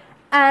go.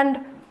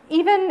 And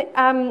even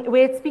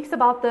where it speaks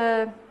about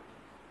the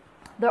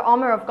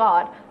armor of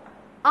God,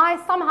 I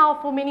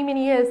somehow for many,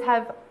 many years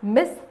have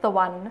missed the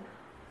one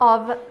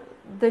of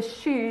the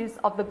shoes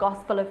of the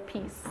gospel of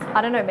peace.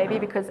 I don't know, maybe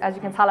because, as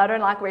you can tell, I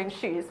don't like wearing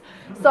shoes.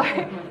 So,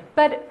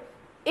 but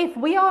if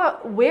we are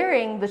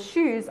wearing the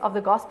shoes of the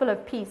gospel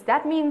of peace,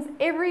 that means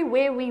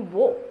everywhere we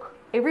walk,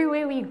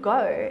 everywhere we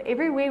go,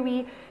 everywhere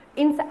we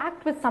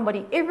interact with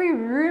somebody, every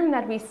room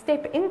that we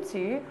step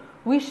into,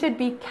 we should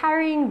be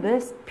carrying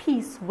this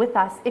peace with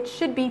us. It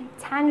should be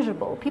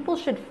tangible. People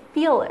should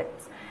feel it.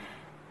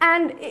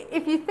 And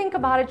if you think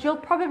about it, you'll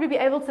probably be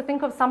able to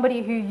think of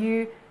somebody who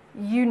you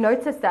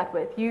notice that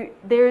with.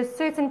 There are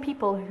certain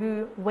people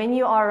who, when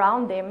you are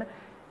around them,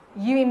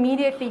 you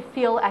immediately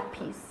feel at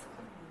peace.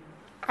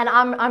 And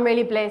I'm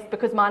really blessed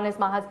because mine is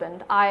my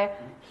husband.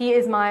 He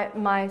is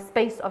my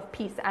space of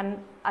peace. And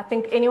I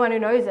think anyone who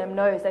knows him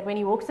knows that when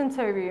he walks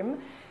into a room,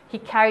 he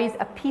carries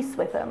a peace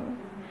with him.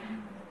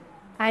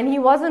 And he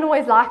wasn't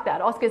always like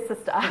that. Ask his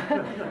sister.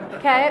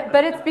 Okay?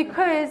 But it's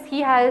because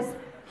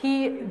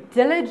he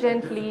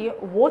diligently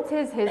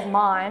waters his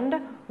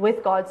mind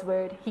with God's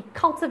word. He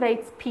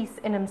cultivates peace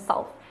in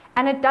himself.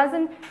 And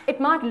it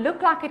might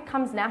look like it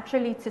comes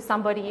naturally to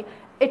somebody.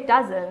 It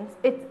doesn't.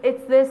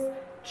 It's this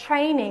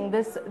training,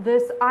 this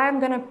I'm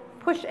going to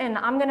push in,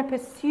 I'm going to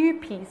pursue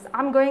peace.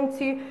 I'm going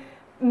to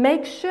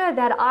make sure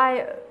that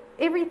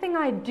everything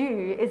I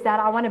do is that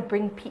I want to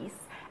bring peace.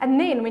 And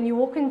then when you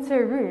walk into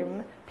a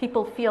room,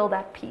 people feel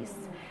that peace.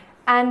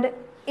 And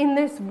in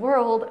this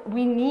world,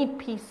 we need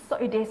peace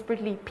so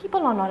desperately.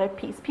 People are not at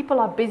peace. People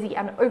are busy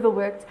and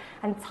overworked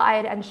and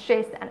tired and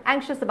stressed and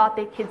anxious about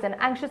their kids and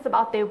anxious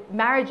about their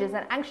marriages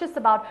and anxious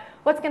about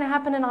what's going to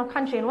happen in our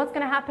country and what's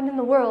going to happen in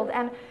the world.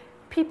 And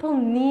people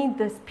need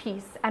this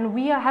peace, and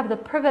we have the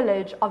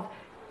privilege of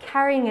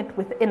carrying it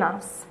within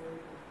us.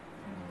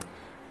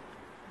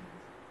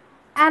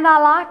 And I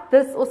like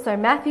this also.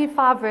 Matthew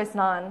 5 verse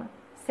 9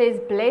 says,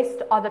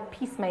 "Blessed are the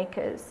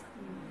peacemakers."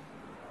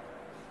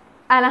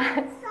 And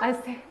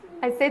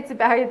I said to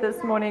Barry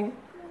this morning,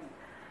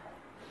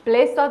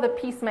 blessed are the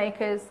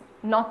peacemakers,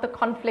 not the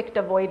conflict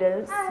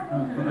avoiders.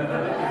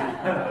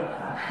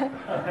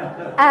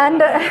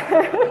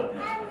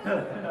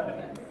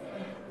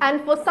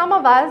 And for some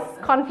of us,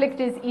 conflict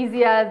is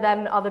easier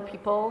than other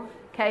people.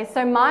 Okay,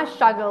 so my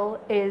struggle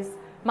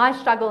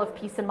of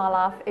peace in my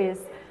life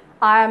is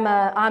I'm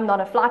not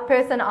a flight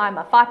person, I'm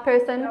a fight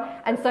person.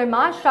 And so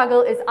my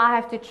struggle is I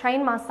have to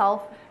train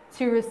myself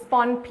to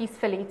respond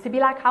peacefully, to be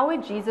like, how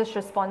would Jesus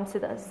respond to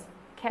this?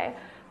 Okay.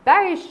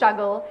 Barry's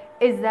struggle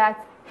is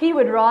that he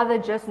would rather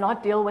just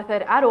not deal with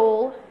it at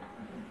all.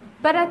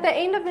 But at the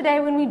end of the day,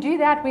 when we do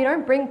that, we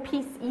don't bring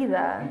peace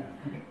either.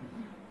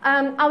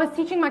 I was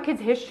teaching my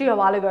kids history a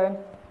while ago,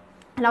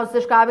 and I was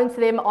describing to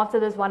them after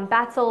this one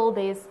battle,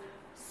 there's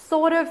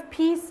sort of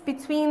peace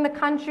between the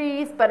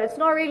countries, but it's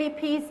not really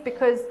peace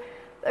because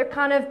they're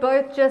kind of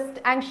both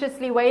just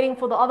anxiously waiting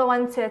for the other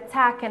one to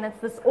attack, and it's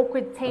this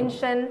awkward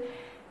tension.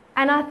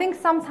 And I think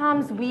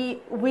sometimes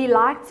we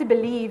like to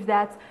believe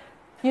that,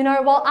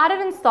 well, I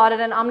didn't start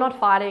it and I'm not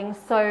fighting,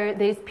 so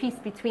there's peace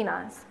between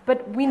us.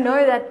 But we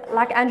know that,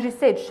 like Andrew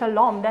said,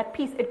 shalom, that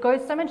peace, it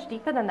goes so much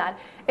deeper than that.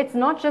 It's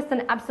not just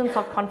an absence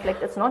of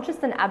conflict. It's not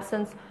just an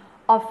absence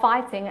of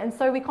fighting. And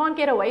so we can't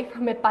get away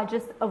from it by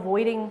just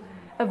avoiding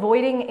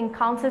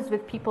encounters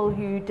with people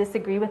who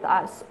disagree with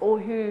us or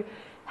who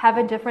have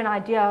a different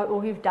idea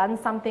or who've done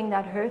something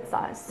that hurts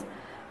us.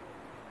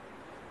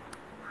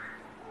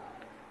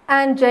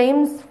 And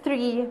James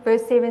 3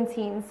 verse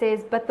 17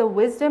 says, "But the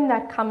wisdom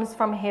that comes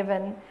from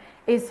heaven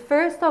is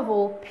first of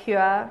all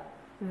pure,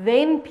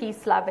 then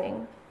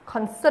peace-loving,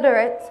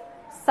 considerate,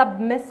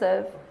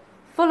 submissive,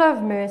 full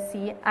of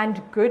mercy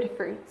and good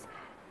fruit,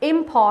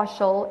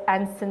 impartial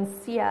and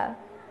sincere.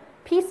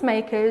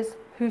 Peacemakers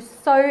who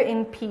sow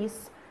in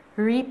peace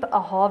reap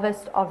a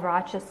harvest of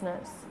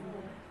righteousness."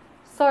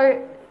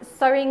 So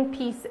sowing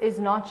peace is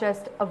not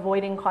just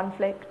avoiding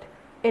conflict.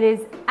 It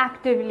is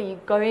actively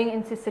going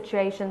into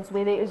situations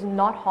where there is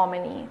not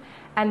harmony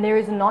and there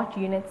is not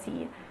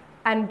unity,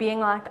 and being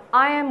like,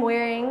 I am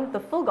wearing the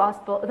full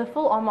gospel, the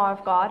full armor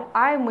of God.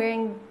 I am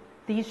wearing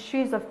these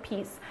shoes of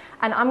peace,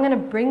 and I'm going to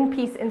bring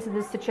peace into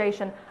this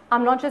situation.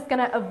 I'm not just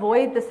going to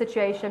avoid the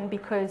situation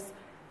because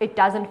it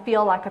doesn't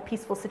feel like a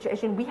peaceful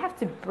situation. We have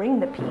to bring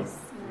the peace.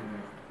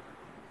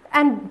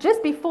 And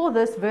just before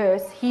this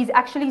verse, he's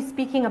actually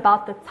speaking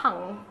about the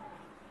tongue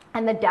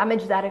and the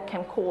damage that it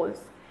can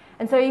cause.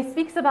 And so he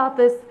speaks about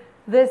this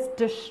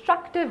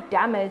destructive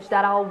damage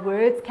that our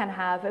words can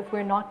have if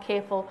we're not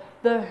careful,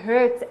 the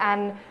hurt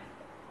and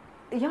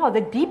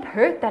the deep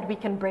hurt that we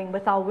can bring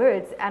with our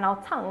words and our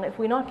tongue if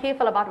we're not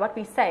careful about what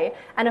we say.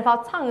 And if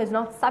our tongue is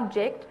not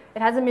subject,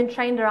 it hasn't been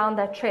trained around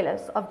that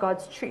trellis of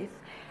God's truth.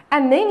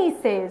 And then he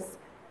says,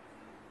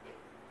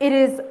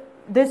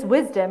 this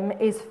wisdom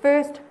is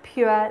first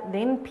pure,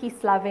 then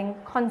peace-loving,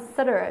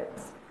 considerate.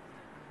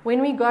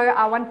 When we go,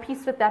 I want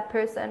peace with that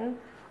person,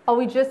 Are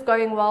we just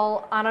going,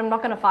 well, and I'm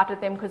not going to fight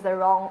with them because they're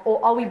wrong?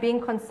 Or are we being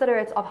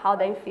considerate of how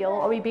they feel?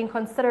 Are we being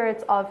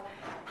considerate of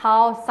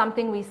how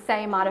something we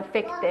say might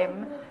affect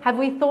them? Have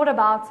we thought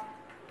about,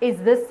 is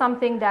this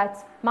something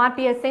that might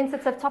be a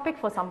sensitive topic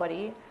for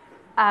somebody?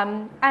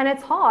 And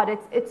it's hard.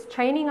 It's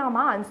training our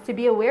minds to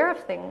be aware of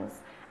things.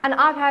 And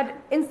I've had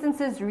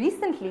instances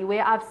recently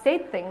where I've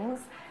said things,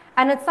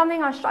 and it's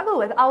something I struggle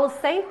with. I will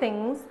say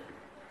things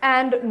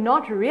and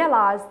not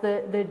realize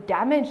the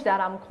damage that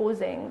I'm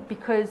causing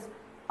because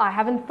I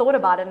haven't thought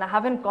about it and I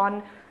haven't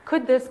gone,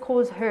 could this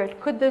cause hurt?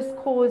 Could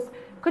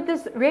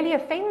this really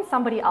offend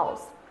somebody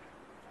else?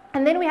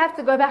 And then we have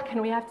to go back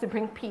and we have to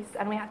bring peace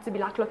and we have to be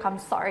like, look, I'm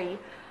sorry.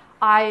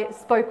 I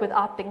spoke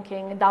without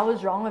thinking. That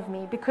was wrong of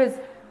me, because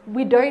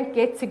we don't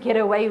get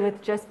away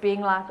with just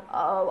being like,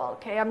 oh,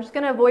 okay, I'm just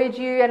going to avoid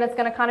you and it's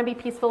going to kind of be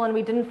peaceful and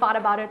we didn't fight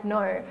about it.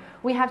 No,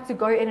 we have to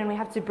go in and we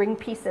have to bring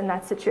peace in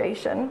that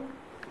situation.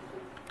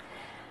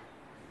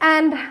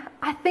 And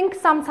I think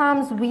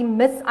sometimes we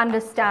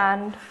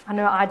misunderstand, I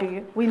know I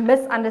do, we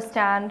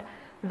misunderstand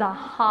the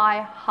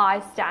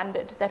high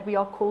standard that we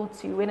are called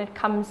to when it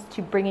comes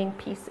to bringing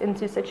peace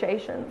into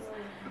situations.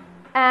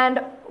 And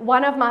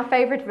one of my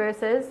favorite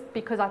verses,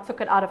 because I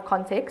took it out of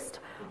context,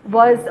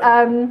 was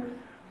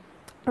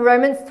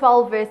Romans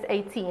 12 verse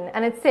 18.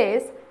 And it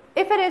says,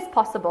 if it is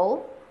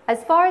possible,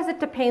 as far as it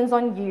depends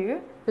on you,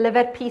 live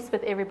at peace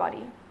with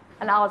everybody.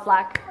 And I was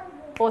like,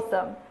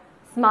 awesome.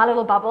 It's my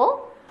little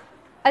bubble.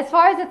 As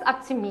far as it's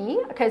up to me,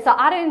 okay, so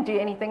I didn't do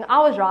anything. I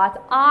was right.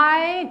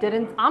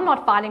 I'm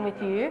not fighting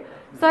with you.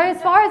 So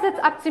as far as it's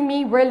up to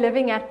me, we're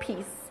living at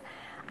peace.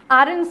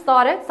 I didn't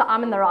start it, so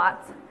I'm in the right.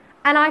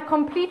 And I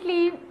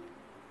completely,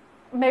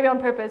 maybe on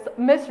purpose,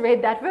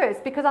 misread that verse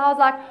because I was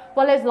like,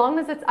 well, as long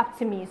as it's up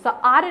to me. So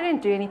I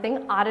didn't do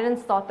anything. I didn't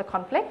start the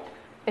conflict.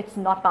 It's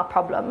not my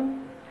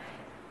problem.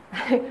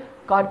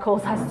 God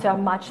calls us to a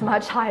much,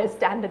 much higher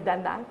standard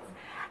than that.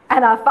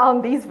 And I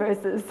found these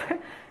verses.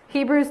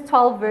 Hebrews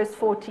 12 verse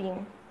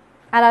 14.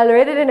 And I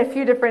read it in a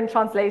few different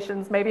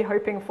translations, maybe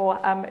hoping for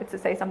it to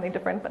say something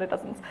different, but it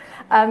doesn't.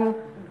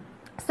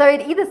 So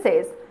it either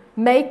says,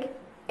 make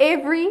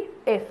every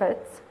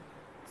effort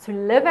to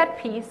live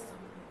at peace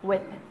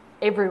with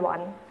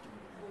everyone,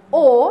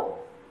 or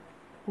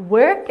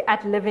work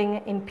at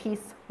living in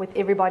peace with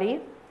everybody,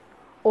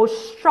 or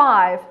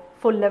strive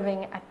for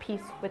living at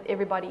peace with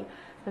everybody.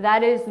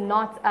 That is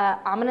not,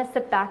 I'm going to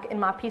sit back in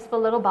my peaceful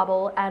little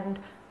bubble and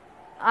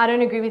I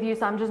don't agree with you,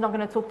 so I'm just not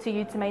going to talk to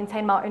you to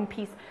maintain my own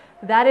peace.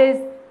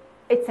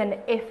 It's an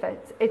effort.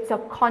 It's a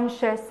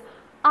conscious,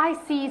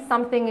 I see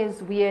something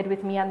is weird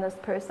with me and this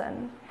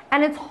person.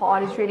 And it's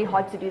hard, it's really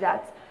hard to do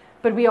that.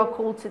 But we are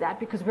called to that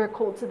because we're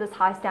called to this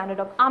high standard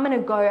of I'm going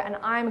to go and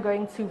I'm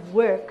going to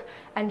work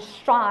and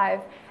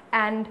strive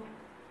and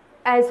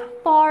as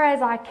far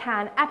as I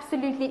can,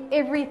 absolutely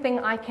everything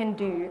I can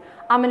do,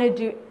 I'm going to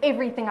do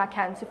everything I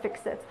can to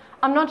fix it.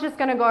 I'm not just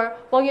going to go,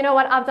 well, you know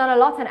what, I've done a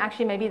lot and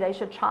actually maybe they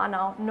should try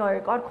now.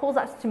 No, God calls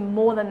us to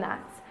more than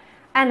that.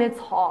 And it's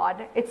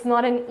hard. It's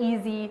not an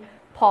easy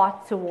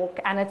path to walk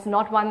and it's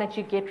not one that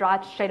you get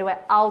right straight away.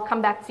 I'll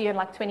come back to you in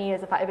like 20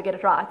 years if I ever get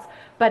it right.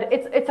 But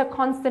it's a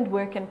constant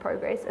work in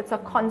progress. It's a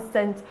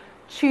constant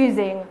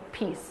choosing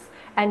peace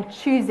and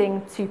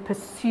choosing to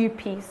pursue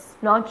peace,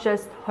 not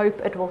just hope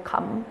it will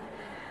come.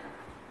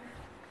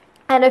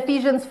 And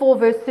Ephesians 4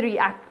 verse 3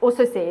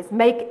 also says,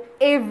 make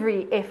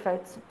every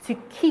effort to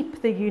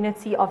keep the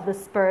unity of the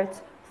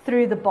Spirit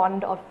through the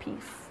bond of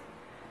peace.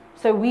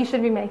 So we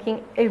should be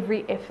making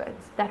every effort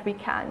that we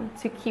can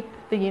to keep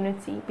the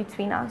unity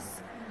between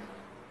us.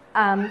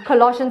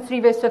 Colossians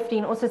 3 verse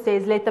 15 also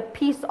says, let the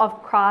peace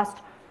of Christ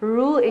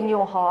rule in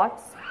your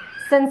hearts,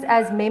 since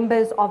as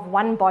members of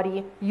one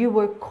body you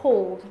were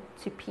called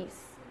to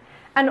peace.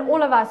 And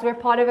all of us, we're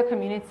part of a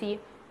community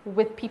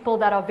with people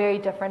that are very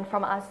different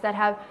from us, that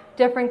have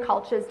different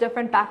cultures,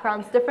 different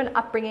backgrounds, different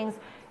upbringings,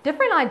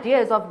 different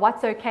ideas of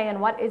what's okay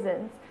and what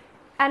isn't.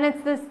 And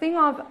it's this thing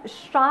of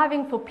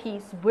striving for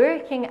peace,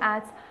 working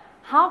at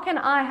how can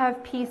I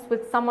have peace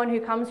with someone who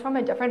comes from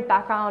a different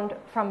background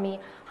from me?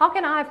 How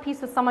can I have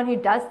peace with someone who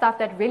does stuff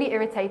that really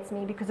irritates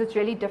me because it's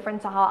really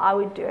different to how I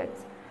would do it?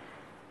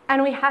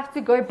 And we have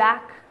to go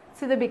back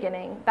to the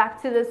beginning,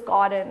 back to this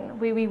garden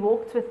where we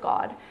walked with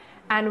God.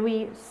 And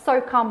we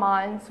soak our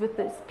minds with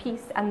this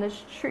peace and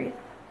this truth.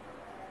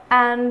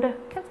 And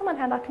can someone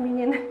hand out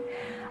communion?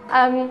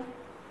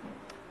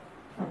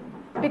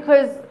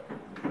 Because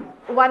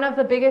one of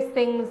the biggest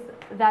things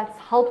that's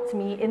helped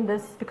me in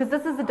this, because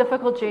this is a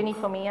difficult journey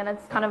for me, and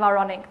it's kind of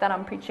ironic that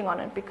I'm preaching on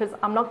it because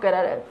I'm not good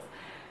at it.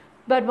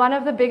 But one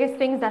of the biggest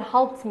things that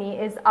helped me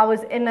is I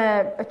was in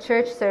a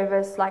church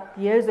service like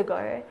years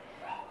ago,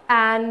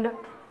 and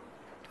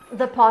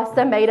the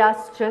pastor made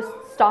us just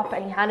stop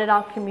and he handed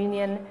out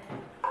communion.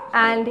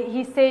 And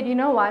he said, you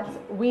know what,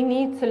 we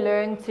need to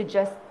learn to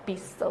just be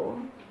still.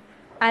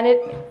 And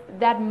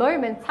that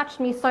moment touched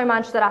me so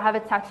much that I have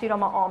it tattooed on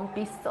my arm,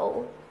 be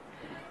still.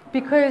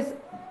 Because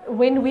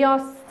when we are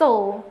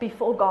still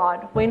before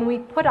God, when we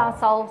put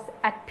ourselves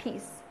at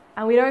peace,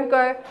 and we don't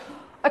go,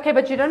 Okay,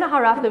 but you don't know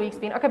how rough the week's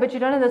been. Okay, but you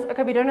don't know this.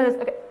 Okay, we don't know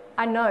this. Okay,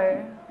 I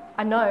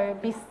know,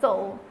 be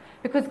still.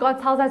 Because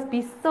God tells us,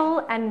 be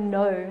still and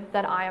know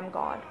that I am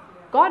God.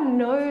 God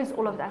knows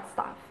all of that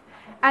stuff.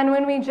 And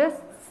when we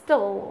just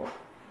still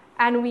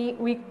and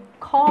we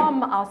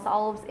calm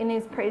ourselves in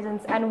His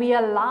presence and we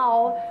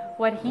allow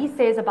what He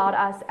says about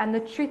us and the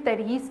truth that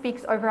He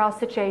speaks over our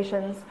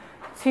situations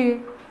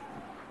to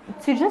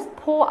just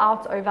pour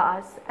out over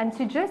us and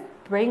to just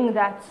bring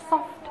that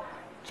soft,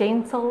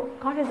 gentle,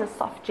 God is a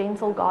soft,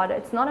 gentle God.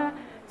 It's not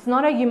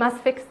a you must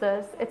fix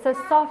this. It's a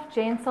soft,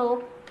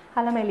 gentle,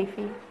 hello my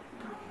leafy.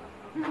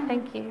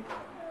 Thank you.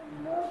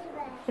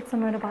 It's a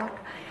motorbike.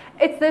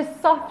 It's this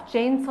soft,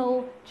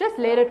 gentle, just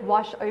let it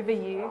wash over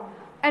you.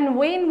 And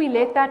when we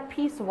let that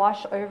peace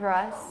wash over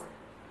us,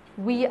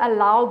 we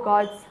allow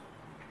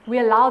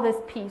this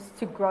peace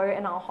to grow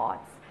in our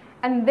hearts.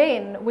 And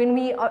then when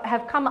we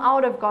have come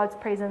out of God's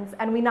presence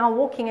and we're now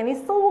walking, and He's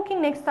still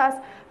walking next to us,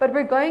 but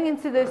we're going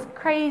into this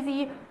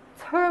crazy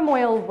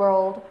turmoil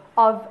world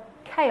of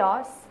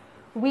chaos,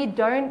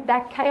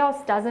 that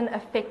chaos doesn't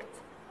affect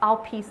our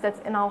peace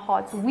that's in our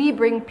hearts. We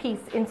bring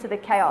peace into the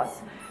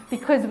chaos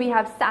because we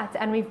have sat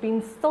and we've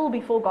been still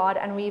before God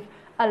and we've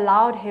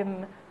allowed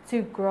Him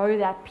to grow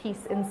that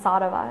peace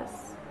inside of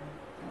us.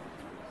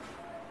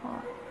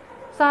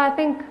 So I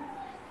think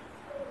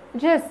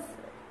just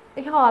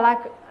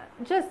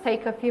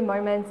take a few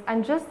moments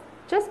and just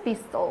be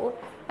still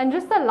and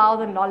just allow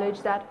the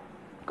knowledge that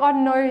God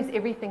knows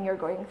everything you're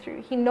going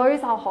through. He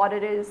knows how hard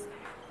it is.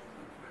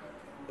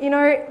 You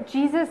know,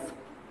 Jesus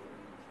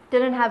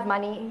didn't have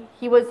money.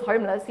 He was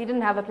homeless. He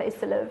didn't have a place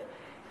to live.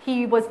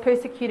 He was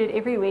persecuted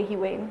everywhere He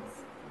went.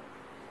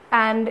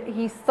 And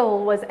He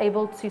still was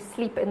able to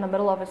sleep in the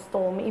middle of a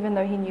storm, even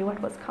though He knew what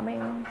was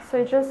coming.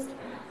 So just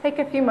take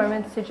a few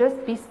moments to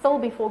just be still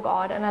before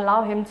God and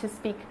allow Him to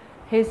speak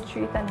His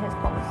truth and His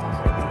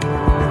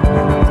promises.